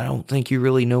 I don't think you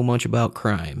really know much about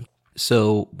crime.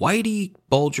 So Whitey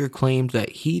Bulger claimed that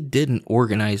he didn't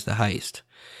organize the heist.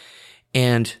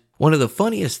 And one of the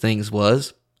funniest things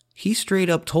was, he straight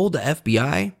up told the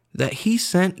FBI that he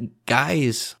sent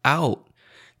guys out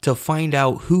to find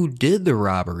out who did the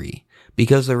robbery,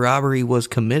 because the robbery was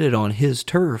committed on his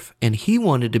turf and he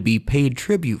wanted to be paid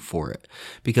tribute for it,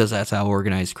 because that's how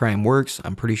organized crime works.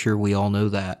 I'm pretty sure we all know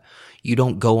that. You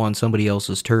don't go on somebody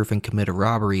else's turf and commit a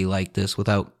robbery like this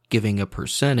without giving a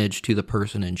percentage to the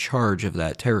person in charge of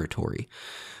that territory.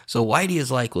 So Whitey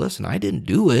is like, listen, I didn't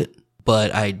do it,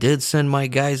 but I did send my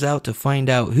guys out to find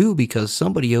out who, because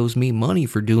somebody owes me money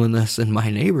for doing this in my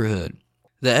neighborhood.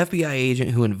 The FBI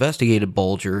agent who investigated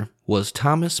Bulger was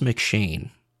Thomas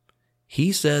McShane.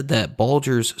 He said that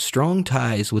Bulger's strong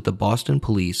ties with the Boston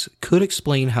police could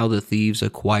explain how the thieves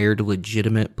acquired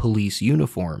legitimate police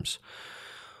uniforms.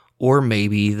 Or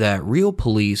maybe that real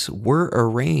police were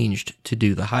arranged to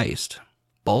do the heist.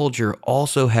 Bulger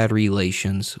also had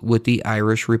relations with the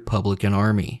Irish Republican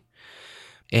Army.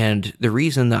 And the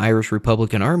reason the Irish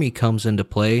Republican Army comes into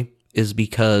play is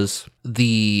because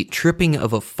the tripping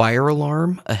of a fire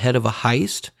alarm ahead of a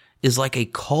heist is like a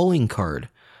calling card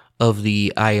of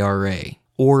the IRA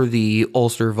or the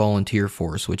Ulster Volunteer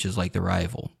Force, which is like the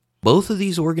rival. Both of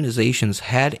these organizations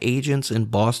had agents in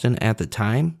Boston at the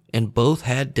time, and both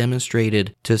had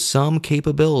demonstrated to some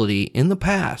capability in the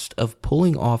past of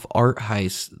pulling off art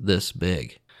heists this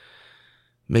big.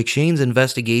 McShane's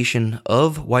investigation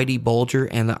of Whitey Bulger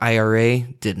and the IRA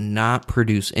did not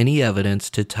produce any evidence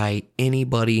to tie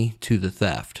anybody to the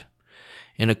theft.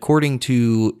 And according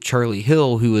to Charlie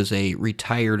Hill, who is a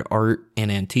retired art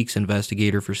and antiques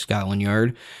investigator for Scotland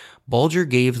Yard, Bulger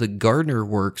gave the Gardner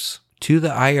works to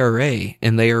the IRA,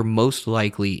 and they are most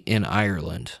likely in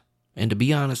Ireland. And to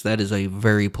be honest, that is a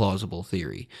very plausible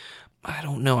theory. I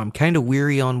don't know, I'm kind of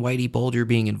weary on Whitey Bulger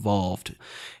being involved.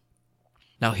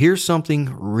 Now here's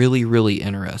something really, really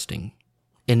interesting.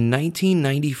 In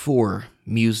 1994,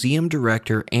 museum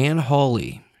director Anne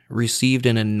Hawley received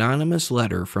an anonymous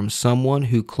letter from someone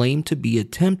who claimed to be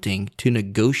attempting to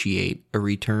negotiate a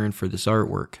return for this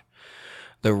artwork.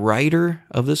 The writer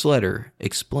of this letter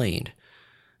explained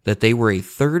that they were a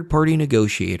third-party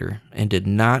negotiator and did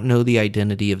not know the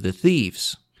identity of the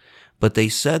thieves, but they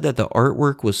said that the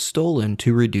artwork was stolen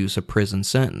to reduce a prison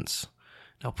sentence.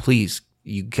 Now please,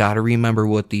 you gotta remember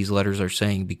what these letters are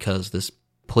saying, because this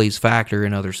plays factor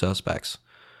in other suspects.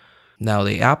 Now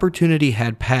the opportunity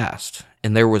had passed,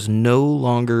 and there was no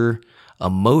longer a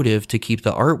motive to keep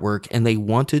the artwork, and they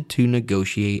wanted to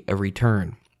negotiate a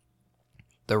return.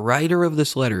 The writer of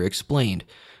this letter explained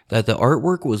that the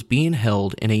artwork was being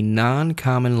held in a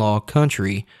non-common law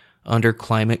country under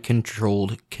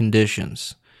climate-controlled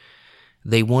conditions.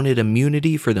 They wanted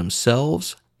immunity for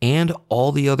themselves and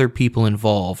all the other people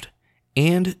involved,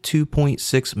 and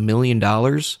 $2.6 million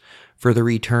for the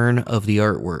return of the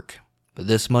artwork. But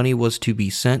this money was to be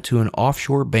sent to an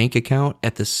offshore bank account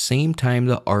at the same time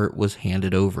the art was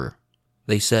handed over.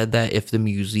 They said that if the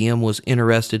museum was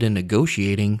interested in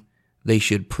negotiating, they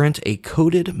should print a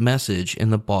coded message in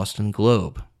the Boston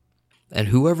Globe. And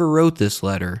whoever wrote this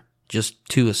letter, just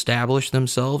to establish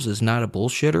themselves as not a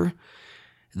bullshitter,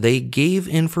 they gave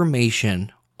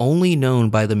information only known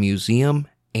by the museum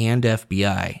and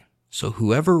FBI. So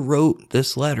whoever wrote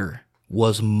this letter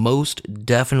was most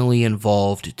definitely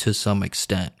involved to some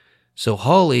extent. So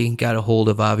Hawley got a hold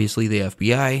of, obviously, the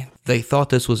FBI. They thought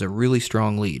this was a really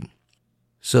strong lead.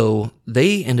 So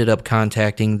they ended up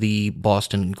contacting the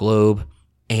Boston Globe,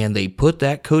 and they put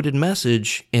that coded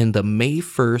message in the May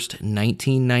 1st,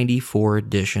 1994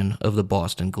 edition of the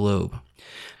Boston Globe.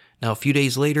 Now, a few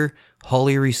days later,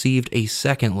 Hawley received a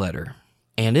second letter,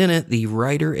 and in it, the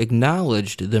writer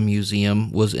acknowledged the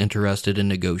museum was interested in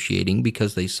negotiating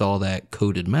because they saw that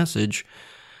coded message,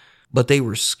 but they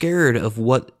were scared of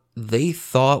what they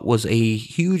thought was a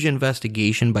huge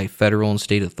investigation by federal and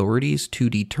state authorities to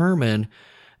determine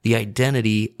the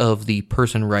identity of the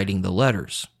person writing the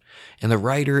letters. And the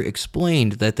writer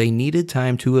explained that they needed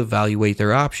time to evaluate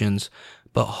their options,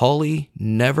 but Hawley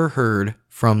never heard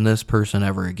from this person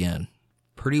ever again.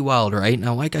 Pretty wild, right?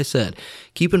 Now, like I said,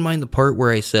 keep in mind the part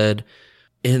where I said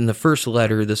In the first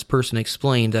letter, this person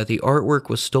explained that the artwork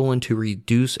was stolen to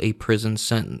reduce a prison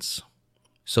sentence.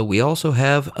 So we also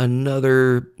have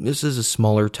this is a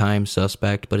smaller time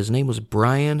suspect, but his name was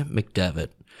Brian McDevitt.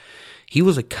 He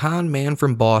was a con man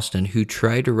from Boston who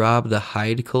tried to rob the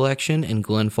Hyde collection in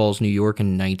Glen Falls, New York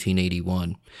in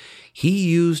 1981. He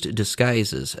used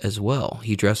disguises as well.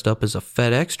 He dressed up as a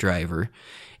FedEx driver,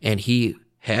 and he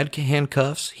had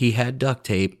handcuffs, he had duct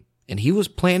tape, and he was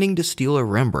planning to steal a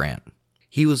Rembrandt.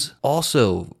 He was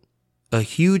also a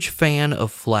huge fan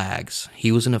of flags.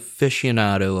 He was an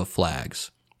aficionado of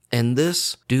flags. And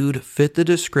this dude fit the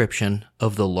description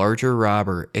of the larger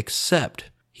robber,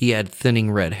 except he had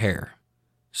thinning red hair.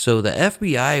 So the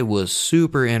FBI was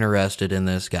super interested in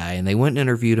this guy, and they went and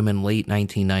interviewed him in late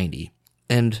 1990.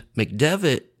 And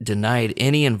McDevitt denied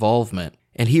any involvement,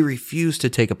 and he refused to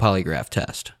take a polygraph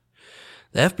test.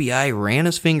 The FBI ran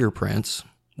his fingerprints,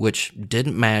 which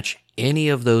didn't match any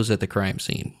of those at the crime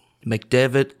scene.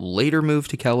 McDevitt later moved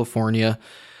to California,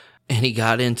 and he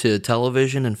got into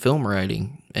television and film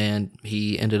writing, and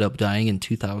he ended up dying in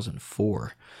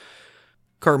 2004.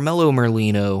 Carmelo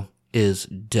Merlino is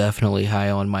definitely high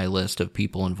on my list of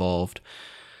people involved.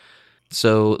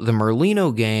 So the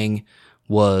Merlino gang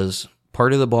was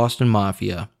part of the Boston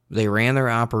Mafia. They ran their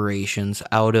operations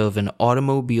out of an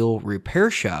automobile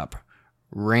repair shop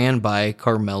ran by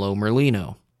Carmelo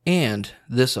Merlino. And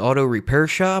this auto repair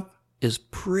shop is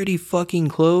pretty fucking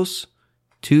close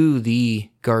to the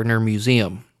Gardner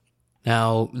Museum.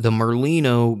 Now, the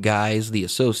Merlino guys, the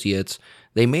associates,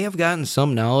 they may have gotten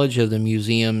some knowledge of the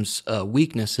museum's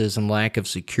weaknesses and lack of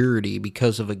security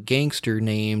because of a gangster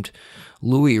named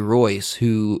Louis Royce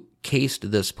who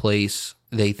cased this place,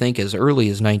 they think, as early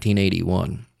as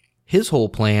 1981. His whole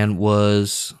plan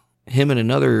was him and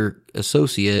another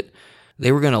associate,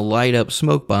 they were going to light up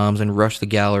smoke bombs and rush the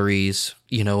galleries,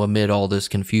 amid all this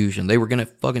confusion. They were going to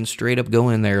fucking straight up go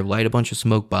in there, light a bunch of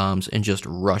smoke bombs, and just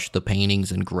rush the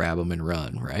paintings and grab them and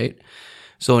run, right?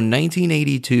 So in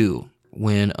 1982,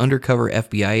 when undercover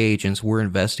FBI agents were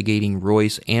investigating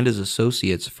Royce and his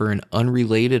associates for an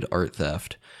unrelated art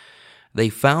theft, they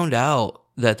found out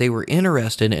that they were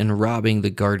interested in robbing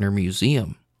the Gardner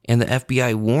Museum. And the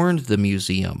FBI warned the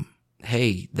museum,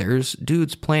 hey, there's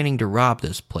dudes planning to rob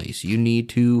this place. You need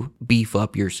to beef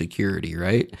up your security,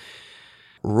 right?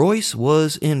 Royce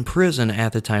was in prison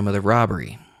at the time of the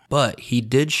robbery, but he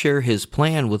did share his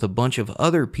plan with a bunch of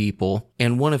other people,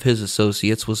 and one of his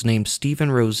associates was named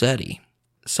Stephen Rossetti.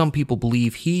 Some people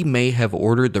believe he may have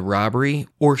ordered the robbery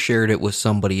or shared it with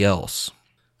somebody else.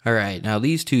 Alright, now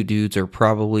these two dudes are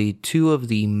probably two of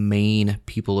the main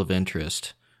people of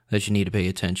interest that you need to pay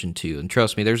attention to. And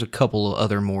trust me, there's a couple of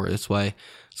other more. That's why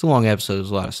it's a long episode. There's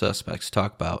a lot of suspects to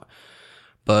talk about.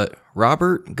 But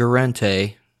Robert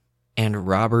Guarente and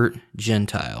Robert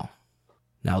Gentile.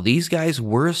 Now, these guys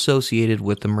were associated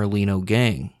with the Merlino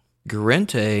gang.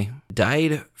 Guarente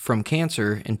died from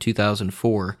cancer in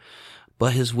 2004,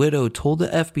 but his widow told the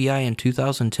FBI in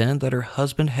 2010 that her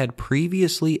husband had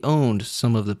previously owned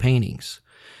some of the paintings.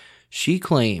 She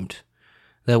claimed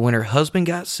that when her husband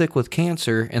got sick with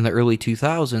cancer in the early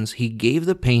 2000s, he gave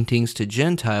the paintings to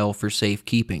Gentile for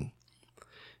safekeeping.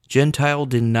 Gentile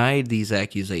denied these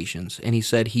accusations, and he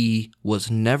said he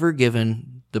was never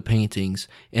given the paintings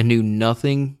and knew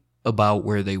nothing about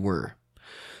where they were.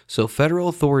 So federal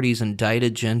authorities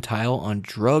indicted Gentile on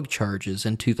drug charges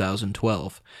in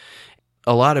 2012.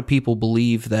 A lot of people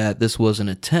believe that this was an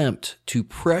attempt to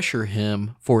pressure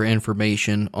him for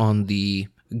information on the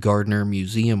Gardner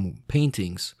Museum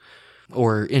paintings,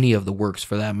 or any of the works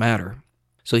for that matter.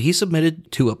 So he submitted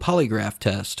to a polygraph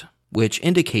test, which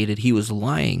indicated he was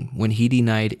lying when he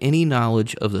denied any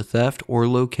knowledge of the theft or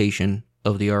location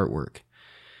of the artwork.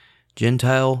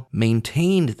 Gentile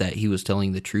maintained that he was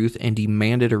telling the truth and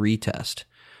demanded a retest.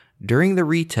 During the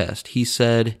retest, he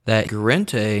said that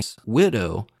Guarente's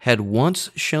widow had once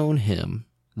shown him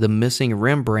the missing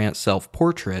Rembrandt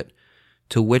self-portrait,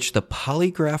 to which the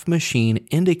polygraph machine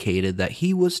indicated that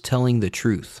he was telling the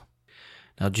truth.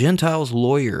 Now, Gentile's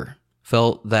lawyer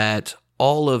felt that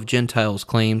all of Gentile's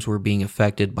claims were being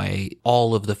affected by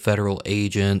all of the federal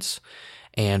agents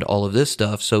and all of this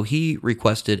stuff, so he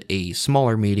requested a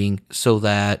smaller meeting so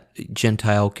that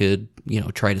Gentile could,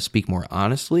 try to speak more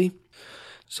honestly.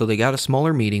 So they got a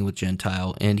smaller meeting with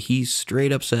Gentile, and he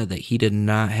straight up said that he did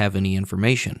not have any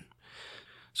information.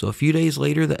 So a few days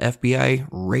later, the FBI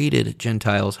raided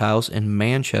Gentile's house in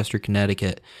Manchester,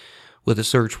 Connecticut, with a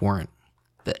search warrant.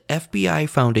 The FBI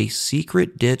found a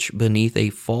secret ditch beneath a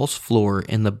false floor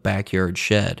in the backyard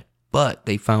shed, but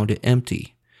they found it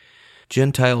empty.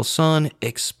 Gentile's son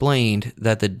explained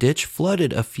that the ditch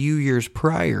flooded a few years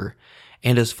prior,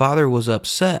 and his father was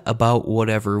upset about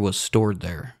whatever was stored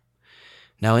there.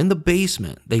 Now, in the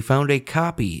basement, they found a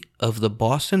copy of the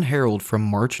Boston Herald from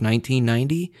March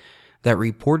 1990 that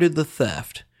reported the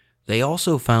theft. They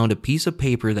also found a piece of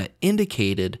paper that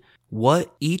indicated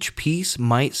what each piece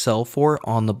might sell for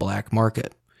on the black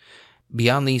market.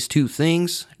 Beyond these two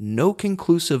things, no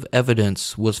conclusive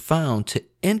evidence was found to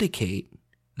indicate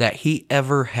that he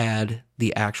ever had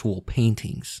the actual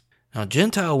paintings. Now,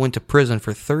 Gentile went to prison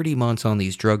for 30 months on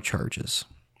these drug charges.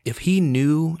 If he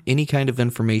knew any kind of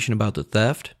information about the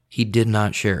theft, he did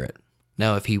not share it.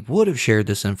 Now, if he would have shared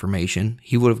this information,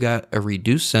 he would have got a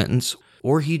reduced sentence,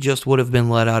 or he just would have been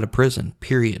let out of prison,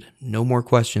 period. No more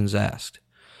questions asked.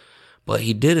 But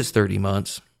he did his 30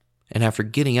 months, and after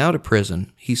getting out of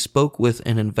prison, he spoke with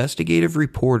an investigative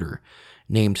reporter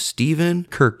named Stephen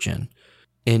Kirkjian,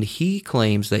 and he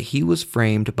claims that he was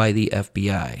framed by the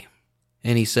FBI.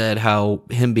 And he said how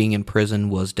him being in prison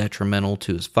was detrimental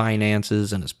to his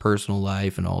finances and his personal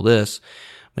life and all this.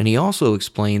 And he also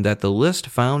explained that the list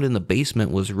found in the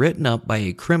basement was written up by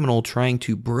a criminal trying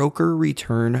to broker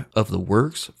return of the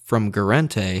works from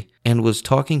Garante and was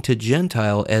talking to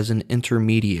Gentile as an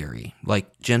intermediary,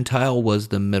 like Gentile was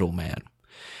the middleman.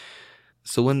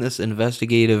 So when this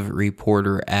investigative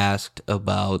reporter asked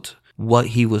about what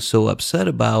he was so upset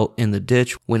about in the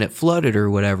ditch when it flooded or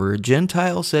whatever,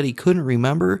 Gentile said he couldn't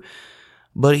remember,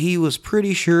 but he was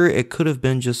pretty sure it could have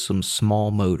been just some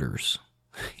small motors.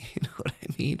 You know what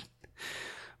I mean?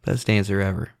 Best answer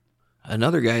ever.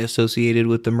 Another guy associated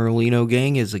with the Merlino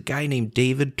gang is a guy named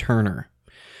David Turner.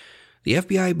 The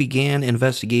FBI began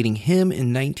investigating him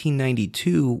in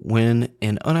 1992 when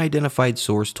an unidentified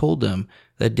source told them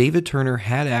that David Turner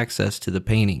had access to the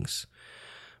paintings.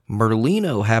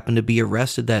 Merlino happened to be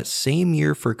arrested that same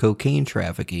year for cocaine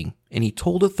trafficking, and he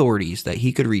told authorities that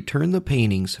he could return the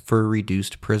paintings for a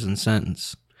reduced prison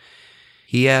sentence.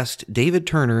 He asked David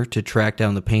Turner to track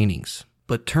down the paintings,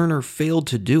 but Turner failed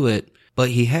to do it,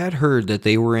 but he had heard that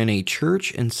they were in a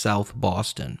church in South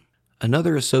Boston.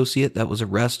 Another associate that was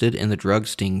arrested in the drug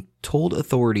sting told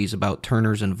authorities about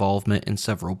Turner's involvement in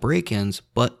several break-ins,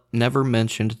 but never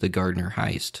mentioned the Gardner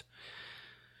heist.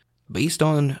 Based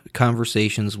on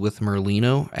conversations with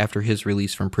Merlino after his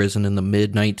release from prison in the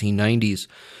mid-1990s,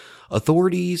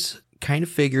 authorities kind of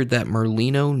figured that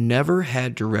Merlino never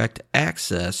had direct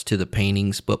access to the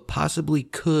paintings, but possibly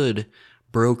could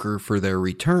broker for their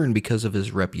return because of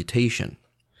his reputation.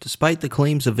 Despite the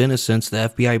claims of innocence,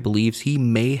 the FBI believes he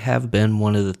may have been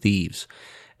one of the thieves.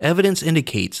 Evidence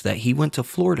indicates that he went to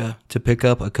Florida to pick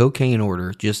up a cocaine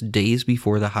order just days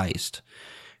before the heist.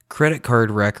 Credit card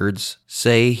records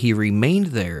say he remained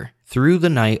there through the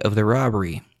night of the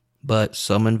robbery, but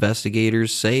some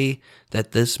investigators say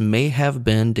that this may have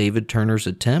been David Turner's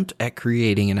attempt at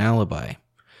creating an alibi.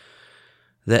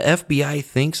 The FBI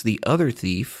thinks the other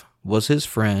thief was his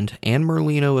friend and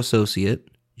Merlino associate,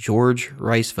 George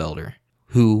Reisfelder,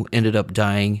 who ended up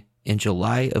dying in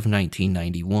July of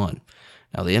 1991.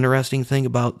 Now, the interesting thing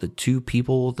about the two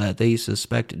people that they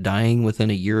suspect dying within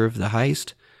a year of the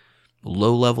heist,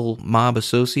 low-level mob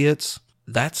associates,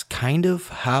 that's kind of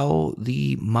how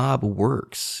the mob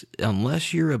works.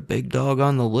 Unless you're a big dog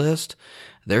on the list,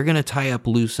 they're going to tie up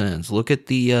loose ends. Look at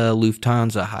the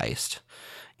Lufthansa heist.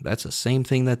 That's the same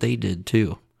thing that they did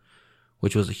too,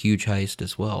 which was a huge heist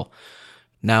as well.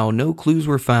 Now, no clues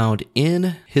were found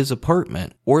in his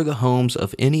apartment or the homes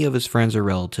of any of his friends or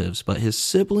relatives, but his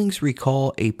siblings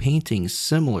recall a painting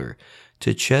similar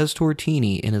to Ches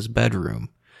Tortini in his bedroom.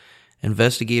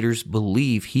 Investigators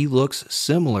believe he looks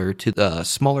similar to the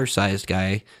smaller-sized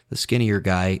guy, the skinnier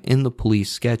guy, in the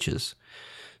police sketches.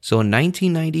 So in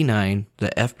 1999, the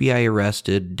FBI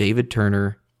arrested David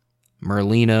Turner,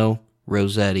 Merlino,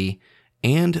 Rossetti,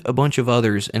 and a bunch of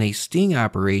others in a sting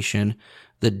operation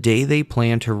the day they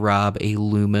planned to rob a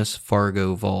Loomis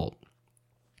Fargo vault.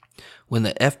 When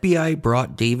the FBI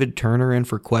brought David Turner in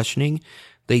for questioning,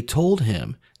 they told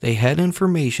him they had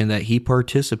information that he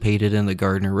participated in the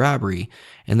Gardner robbery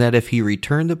and that if he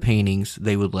returned the paintings,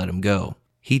 they would let him go.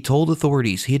 He told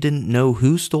authorities he didn't know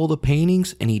who stole the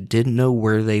paintings and he didn't know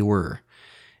where they were.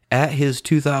 At his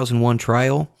 2001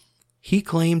 trial, he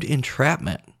claimed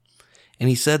entrapment. And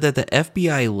he said that the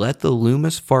FBI let the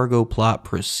Loomis Fargo plot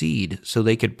proceed so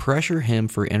they could pressure him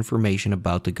for information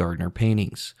about the Gardner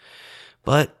paintings.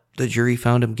 But the jury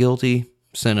found him guilty,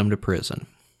 sent him to prison.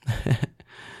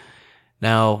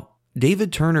 Now,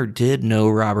 David Turner did know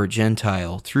Robert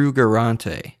Gentile through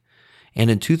Garante.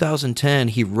 And in 2010,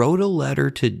 he wrote a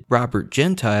letter to Robert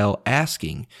Gentile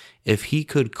asking if he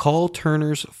could call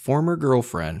Turner's former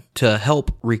girlfriend to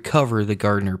help recover the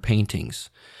Gardner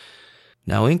paintings.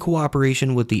 Now, in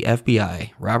cooperation with the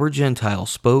FBI, Robert Gentile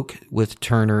spoke with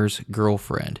Turner's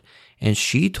girlfriend, and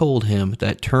she told him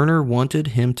that Turner wanted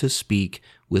him to speak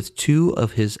with 2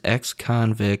 of his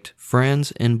ex-convict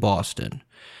friends in Boston.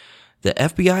 The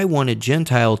FBI wanted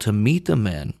Gentile to meet the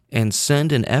men and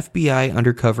send an FBI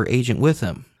undercover agent with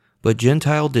him, but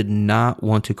Gentile did not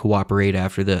want to cooperate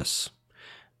after this.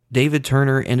 David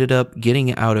Turner ended up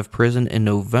getting out of prison in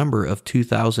November of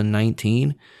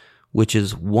 2019, which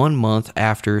is 1 month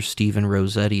after Stephen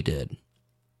Rossetti did.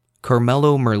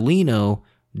 Carmelo Merlino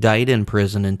died in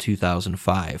prison in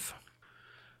 2005.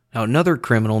 Now, another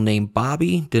criminal named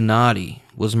Bobby Donati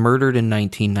was murdered in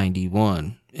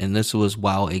 1991, and this was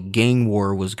while a gang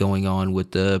war was going on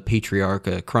with the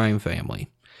Patriarca crime family.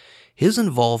 His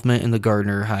involvement in the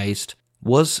Gardner heist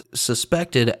was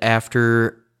suspected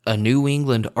after a New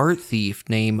England art thief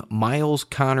named Miles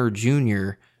Connor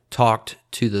Jr. talked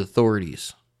to the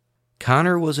authorities.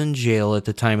 Connor was in jail at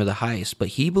the time of the heist, but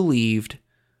he believed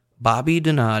Bobby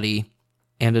Donati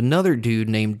and another dude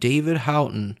named David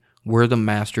Houghton were the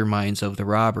masterminds of the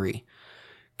robbery.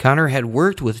 Connor had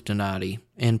worked with Donati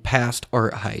in past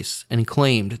art heists and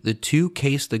claimed the 2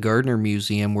 cased the Gardner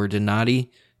Museum where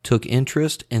Donati took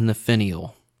interest in the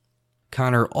finial.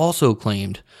 Connor also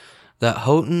claimed that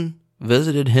Houghton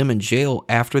visited him in jail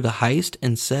after the heist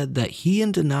and said that he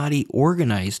and Donati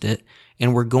organized it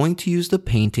and were going to use the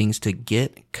paintings to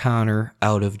get Connor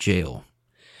out of jail.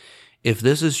 If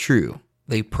this is true,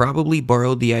 they probably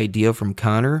borrowed the idea from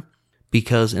Connor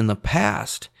because in the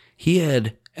past, he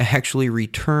had actually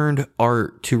returned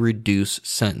art to reduce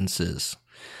sentences.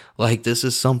 Like, this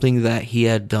is something that he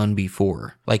had done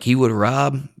before. Like, he would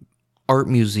rob art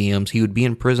museums, he would be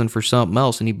in prison for something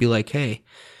else, and he'd be like, hey,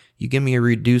 you give me a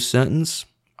reduced sentence,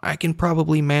 I can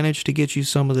probably manage to get you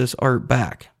some of this art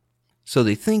back. So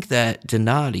they think that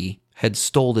Donati had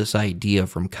stole this idea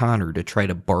from Connor to try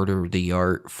to barter the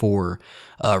art for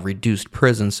reduced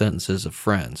prison sentences of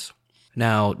friends.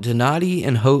 Now, Donati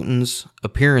and Houghton's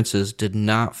appearances did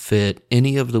not fit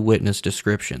any of the witness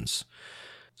descriptions.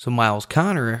 So Miles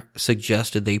Connor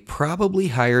suggested they probably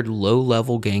hired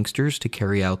low-level gangsters to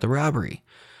carry out the robbery,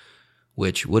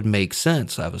 which would make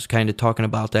sense. I was kind of talking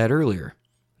about that earlier.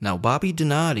 Now, Bobby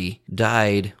Donati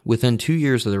died within 2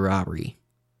 years of the robbery.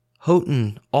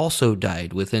 Houghton also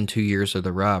died within 2 years of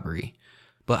the robbery,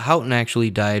 but Houghton actually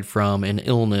died from an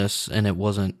illness and it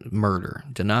wasn't murder.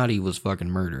 Donati was fucking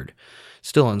murdered.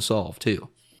 Still unsolved, too.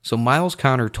 So Miles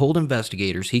Connor told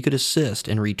investigators he could assist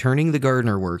in returning the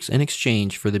Gardner works in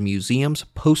exchange for the museum's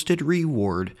posted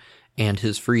reward and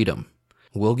his freedom.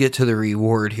 We'll get to the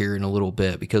reward here in a little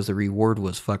bit because the reward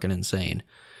was fucking insane.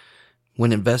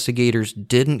 When investigators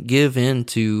didn't give in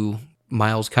to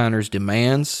Miles Connor's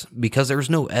demands, because there was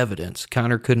no evidence,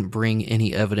 Connor couldn't bring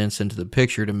any evidence into the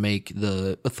picture to make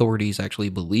the authorities actually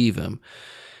believe him.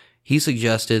 He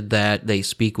suggested that they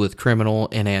speak with criminal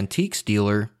and antiques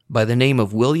dealer by the name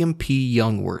of William P.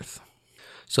 Youngworth.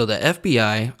 So the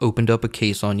FBI opened up a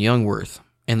case on Youngworth,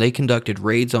 and they conducted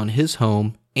raids on his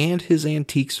home and his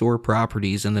antique store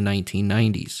properties in the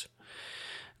 1990s.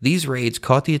 These raids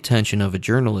caught the attention of a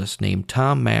journalist named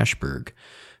Tom Mashberg,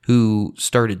 who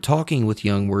started talking with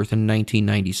Youngworth in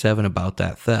 1997 about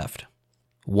that theft.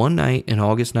 One night in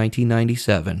August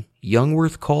 1997,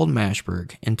 Youngworth called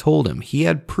Mashberg and told him he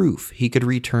had proof he could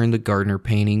return the Gardner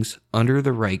paintings under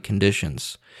the right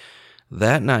conditions.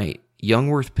 That night,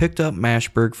 Youngworth picked up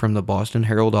Mashberg from the Boston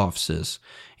Herald offices,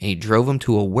 and he drove him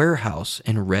to a warehouse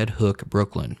in Red Hook,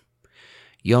 Brooklyn.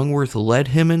 Youngworth led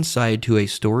him inside to a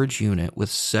storage unit with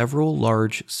several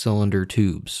large cylinder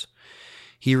tubes.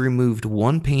 He removed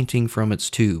one painting from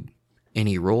its tube, and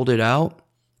he rolled it out,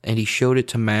 and he showed it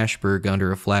to Mashberg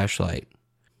under a flashlight.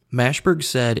 Mashberg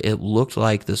said it looked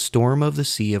like the storm of the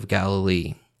Sea of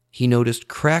Galilee. He noticed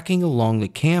cracking along the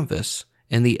canvas,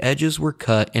 and the edges were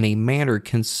cut in a manner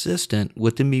consistent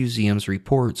with the museum's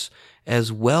reports,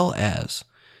 as well as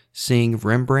seeing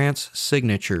Rembrandt's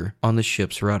signature on the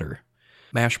ship's rudder.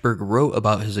 Mashberg wrote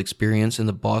about his experience in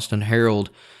the Boston Herald,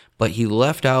 but he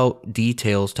left out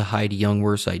details to hide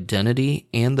Youngworth's identity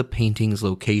and the painting's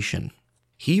location.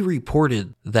 He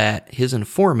reported that his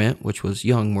informant, which was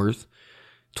Youngworth,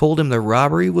 told him the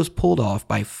robbery was pulled off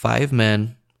by 5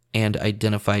 men and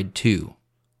identified 2.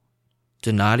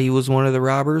 Donati was one of the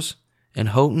robbers, and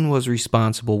Houghton was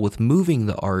responsible with moving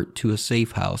the art to a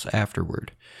safe house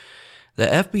afterward. The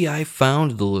FBI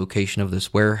found the location of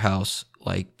this warehouse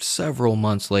several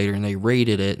months later, and they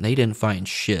raided it, and they didn't find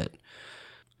shit.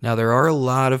 Now, there are a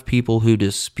lot of people who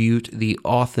dispute the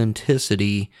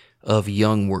authenticity of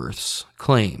Youngworth's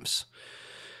claims.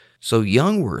 So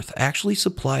Youngworth actually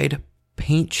supplied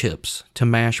paint chips to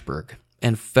Mashberg,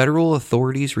 and federal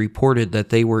authorities reported that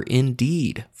they were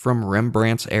indeed from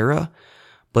Rembrandt's era,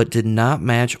 but did not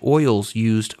match oils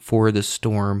used for the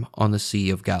storm on the Sea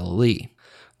of Galilee.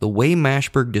 The way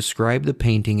Mashberg described the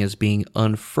painting as being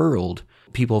unfurled,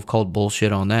 people have called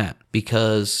bullshit on that,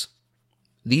 because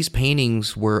these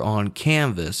paintings were on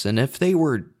canvas, and if they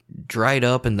were dried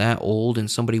up and that old and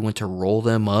somebody went to roll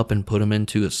them up and put them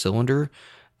into a cylinder,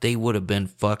 they would have been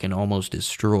fucking almost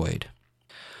destroyed.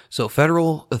 So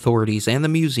federal authorities and the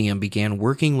museum began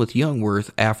working with Jungwirth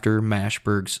after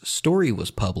Mashberg's story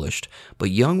was published, but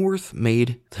Jungwirth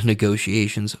made the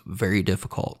negotiations very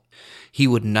difficult. He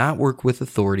would not work with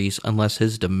authorities unless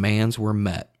his demands were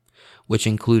met, which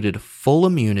included full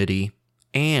immunity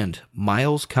and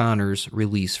Miles Connor's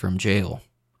release from jail.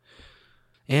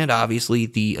 And obviously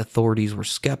the authorities were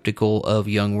skeptical of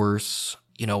Jungwirth's,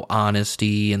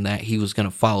 honesty and that he was going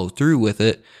to follow through with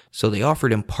it, so they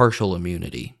offered him partial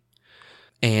immunity.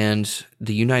 And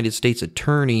the United States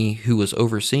attorney who was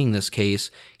overseeing this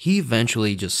case, he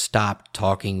eventually just stopped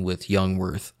talking with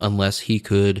Jungwirth unless he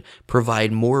could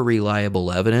provide more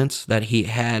reliable evidence that he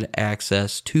had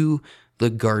access to the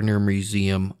Gardner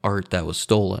Museum art that was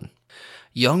stolen.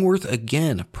 Jungwirth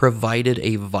again provided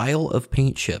a vial of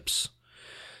paint chips,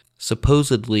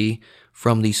 supposedly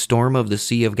from the storm of the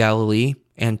Sea of Galilee,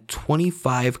 and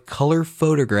 25 color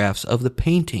photographs of the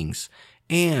paintings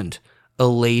and a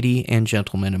lady and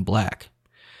gentleman in black.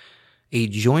 A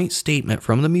joint statement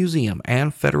from the museum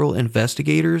and federal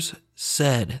investigators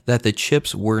said that the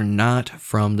chips were not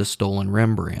from the stolen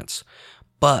Rembrandts,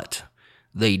 but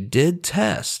they did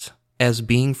test as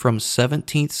being from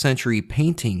 17th century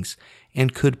paintings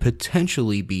and could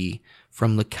potentially be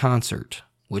from the concert,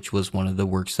 which was one of the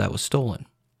works that was stolen.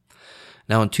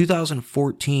 Now in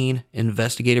 2014,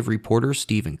 investigative reporter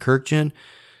Stephen Kirkjian,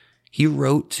 he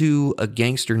wrote to a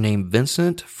gangster named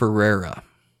Vincent Ferreira,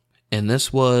 and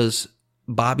this was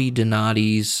Bobby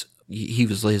Donati's, he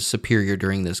was his superior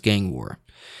during this gang war,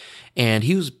 and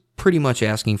he was pretty much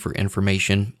asking for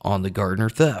information on the Gardner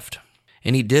theft.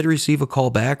 And he did receive a call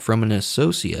back from an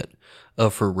associate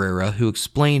of Ferreira who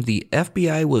explained the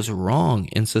FBI was wrong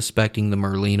in suspecting the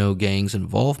Merlino gang's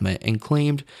involvement and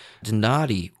claimed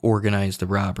Donati organized the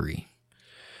robbery.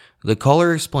 The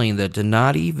caller explained that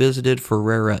Donati visited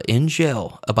Ferreira in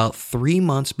jail about 3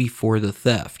 months before the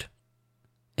theft.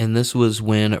 And this was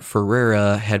when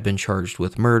Ferreira had been charged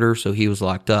with murder, so he was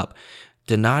locked up.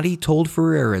 Donati told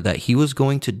Ferreira that he was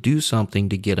going to do something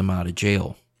to get him out of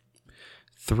jail.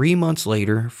 3 months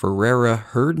later, Ferreira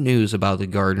heard news about the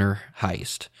Gardner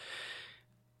heist.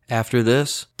 After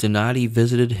this, Donati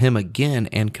visited him again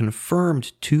and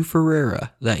confirmed to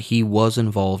Ferreira that he was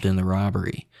involved in the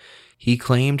robbery. He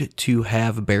claimed to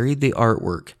have buried the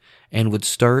artwork and would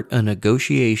start a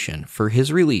negotiation for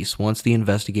his release once the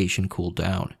investigation cooled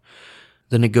down.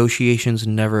 The negotiations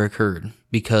never occurred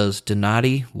because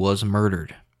Donati was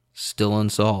murdered, still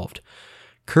unsolved.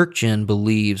 Kirkjian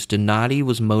believes Donati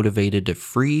was motivated to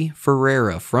free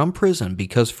Ferreira from prison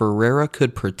because Ferreira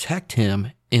could protect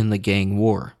him in the gang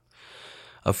war.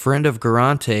 A friend of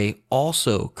Garante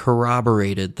also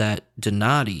corroborated that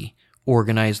Donati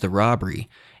organized the robbery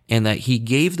and that he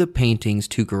gave the paintings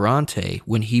to Garante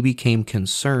when he became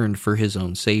concerned for his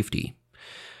own safety.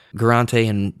 Garante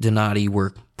and Donati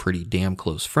were pretty damn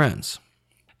close friends.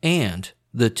 And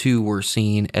the two were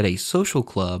seen at a social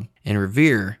club in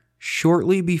Revere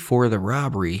shortly before the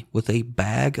robbery with a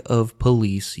bag of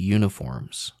police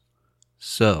uniforms.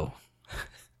 So,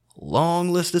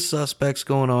 long list of suspects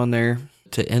going on there.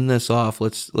 To end this off,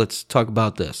 let's talk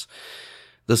about this.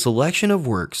 The selection of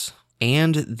works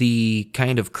and the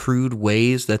kind of crude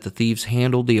ways that the thieves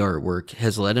handled the artwork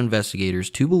has led investigators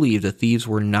to believe the thieves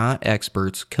were not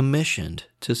experts commissioned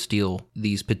to steal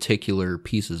these particular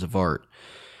pieces of art.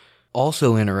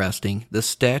 Also interesting, the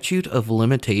statute of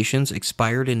limitations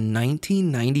expired in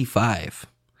 1995.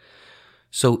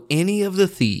 So any of the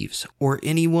thieves or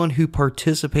anyone who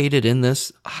participated in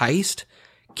this heist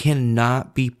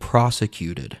cannot be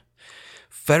prosecuted.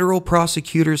 Federal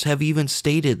prosecutors have even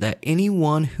stated that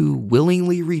anyone who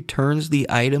willingly returns the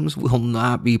items will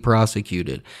not be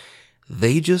prosecuted.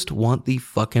 They just want the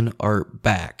fucking art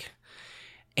back.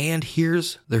 And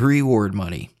here's the reward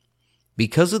money.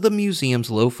 Because of the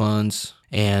museum's low funds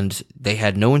and they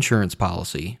had no insurance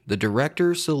policy, the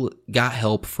directors got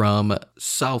help from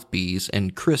Sotheby's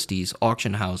and Christie's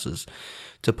auction houses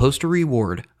to post a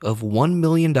reward of $1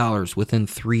 million within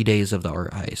 3 days of the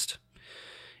art heist.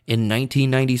 In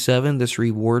 1997, this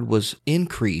reward was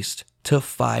increased to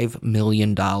 $5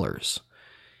 million.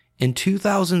 In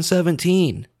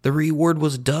 2017, the reward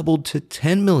was doubled to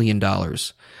 $10 million,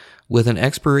 with an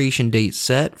expiration date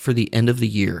set for the end of the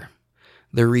year.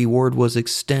 the reward was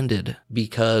extended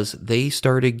because they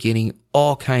started getting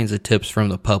all kinds of tips from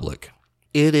the public.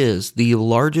 It is the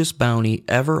largest bounty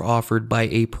ever offered by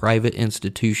a private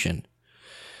institution.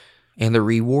 And the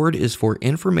reward is for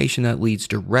information that leads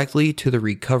directly to the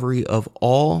recovery of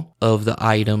all of the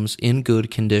items in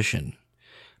good condition.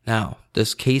 Now,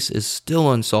 this case is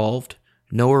still unsolved,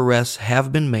 no arrests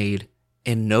have been made,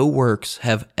 and no works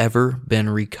have ever been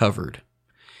recovered.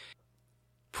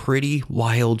 Pretty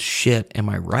wild shit, am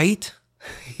I right?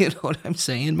 You know what I'm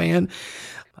saying, man?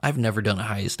 I've never done a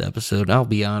Heist episode, and I'll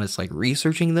be honest, like,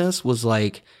 researching this was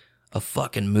like a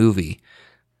fucking movie.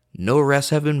 No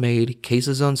arrests have been made,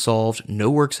 cases unsolved, no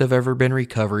works have ever been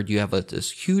recovered. You have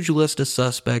this huge list of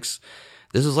suspects.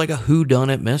 This is like a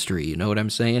whodunit mystery, you know what I'm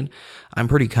saying? I'm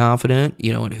pretty confident,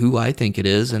 in who I think it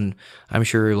is, and I'm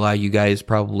sure a lot of you guys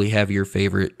probably have your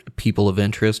favorite people of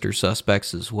interest or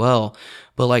suspects as well.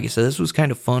 But like I said, this was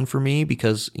kind of fun for me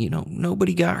because,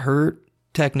 nobody got hurt,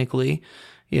 technically.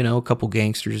 A couple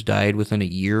gangsters died within a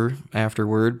year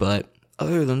afterward, but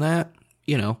other than that,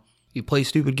 you play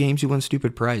stupid games, you win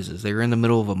stupid prizes. They were in the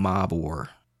middle of a mob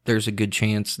war. There's a good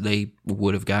chance they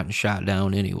would have gotten shot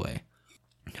down anyway.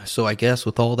 So I guess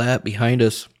with all that behind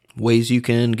us, ways you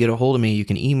can get a hold of me, you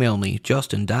can email me,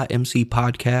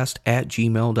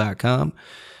 justin.mcpodcast@gmail.com.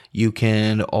 You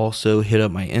can also hit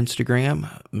up my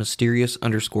Instagram,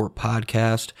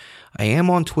 mysterious_podcast. I am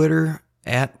on Twitter,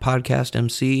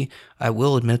 @podcastmc. I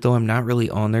will admit, though, I'm not really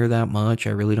on there that much.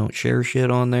 I really don't share shit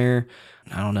on there.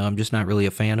 I don't know, I'm just not really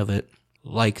a fan of it.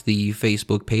 Like the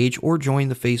Facebook page or join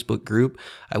the Facebook group.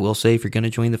 I will say, if you're going to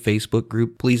join the Facebook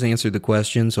group, please answer the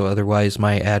question, so otherwise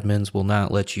my admins will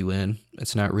not let you in.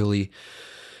 It's not really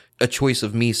a choice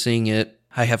of me seeing it.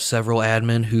 I have several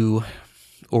admin who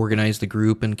organize the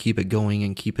group and keep it going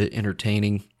and keep it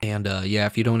entertaining. And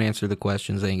if you don't answer the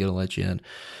questions, they ain't going to let you in.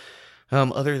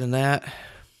 Other than that,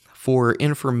 for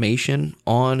information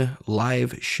on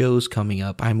live shows coming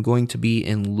up, I'm going to be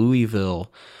in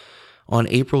Louisville on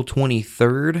April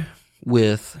 23rd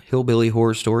with Hillbilly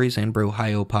Horror Stories and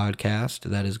Brohio Podcast.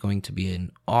 That is going to be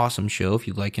an awesome show. If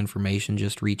you'd like information,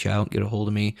 just reach out, get a hold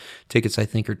of me. Tickets, I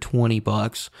think, are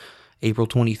 $20. April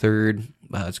 23rd.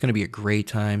 It's going to be a great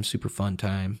time, super fun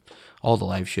time. All the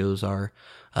live shows are.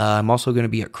 I'm also going to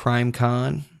be at Crime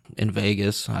Con in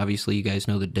Vegas. Obviously, you guys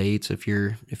know the dates if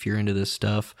you're into this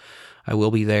stuff. I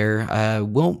will be there. I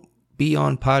won't be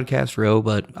on Podcast Row,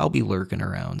 but I'll be lurking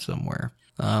around somewhere.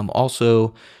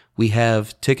 Also, we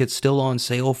have tickets still on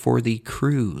sale for the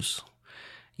cruise.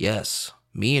 Yes,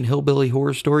 me and Hillbilly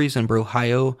Horror Stories and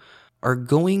Brohio are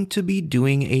going to be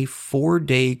doing a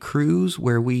 4-day cruise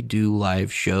where we do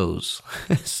live shows.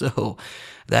 So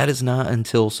that is not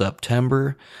until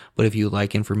September, but if you'd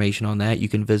like information on that, you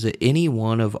can visit any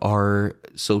one of our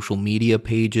social media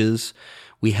pages.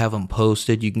 We have them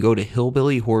posted. You can go to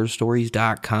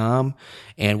hillbillyhorrorstories.com,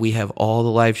 and we have all the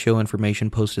live show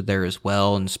information posted there as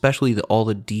well, and especially all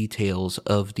the details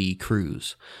of the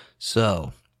cruise.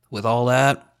 So, with all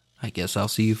that, I guess I'll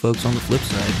see you folks on the flip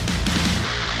side.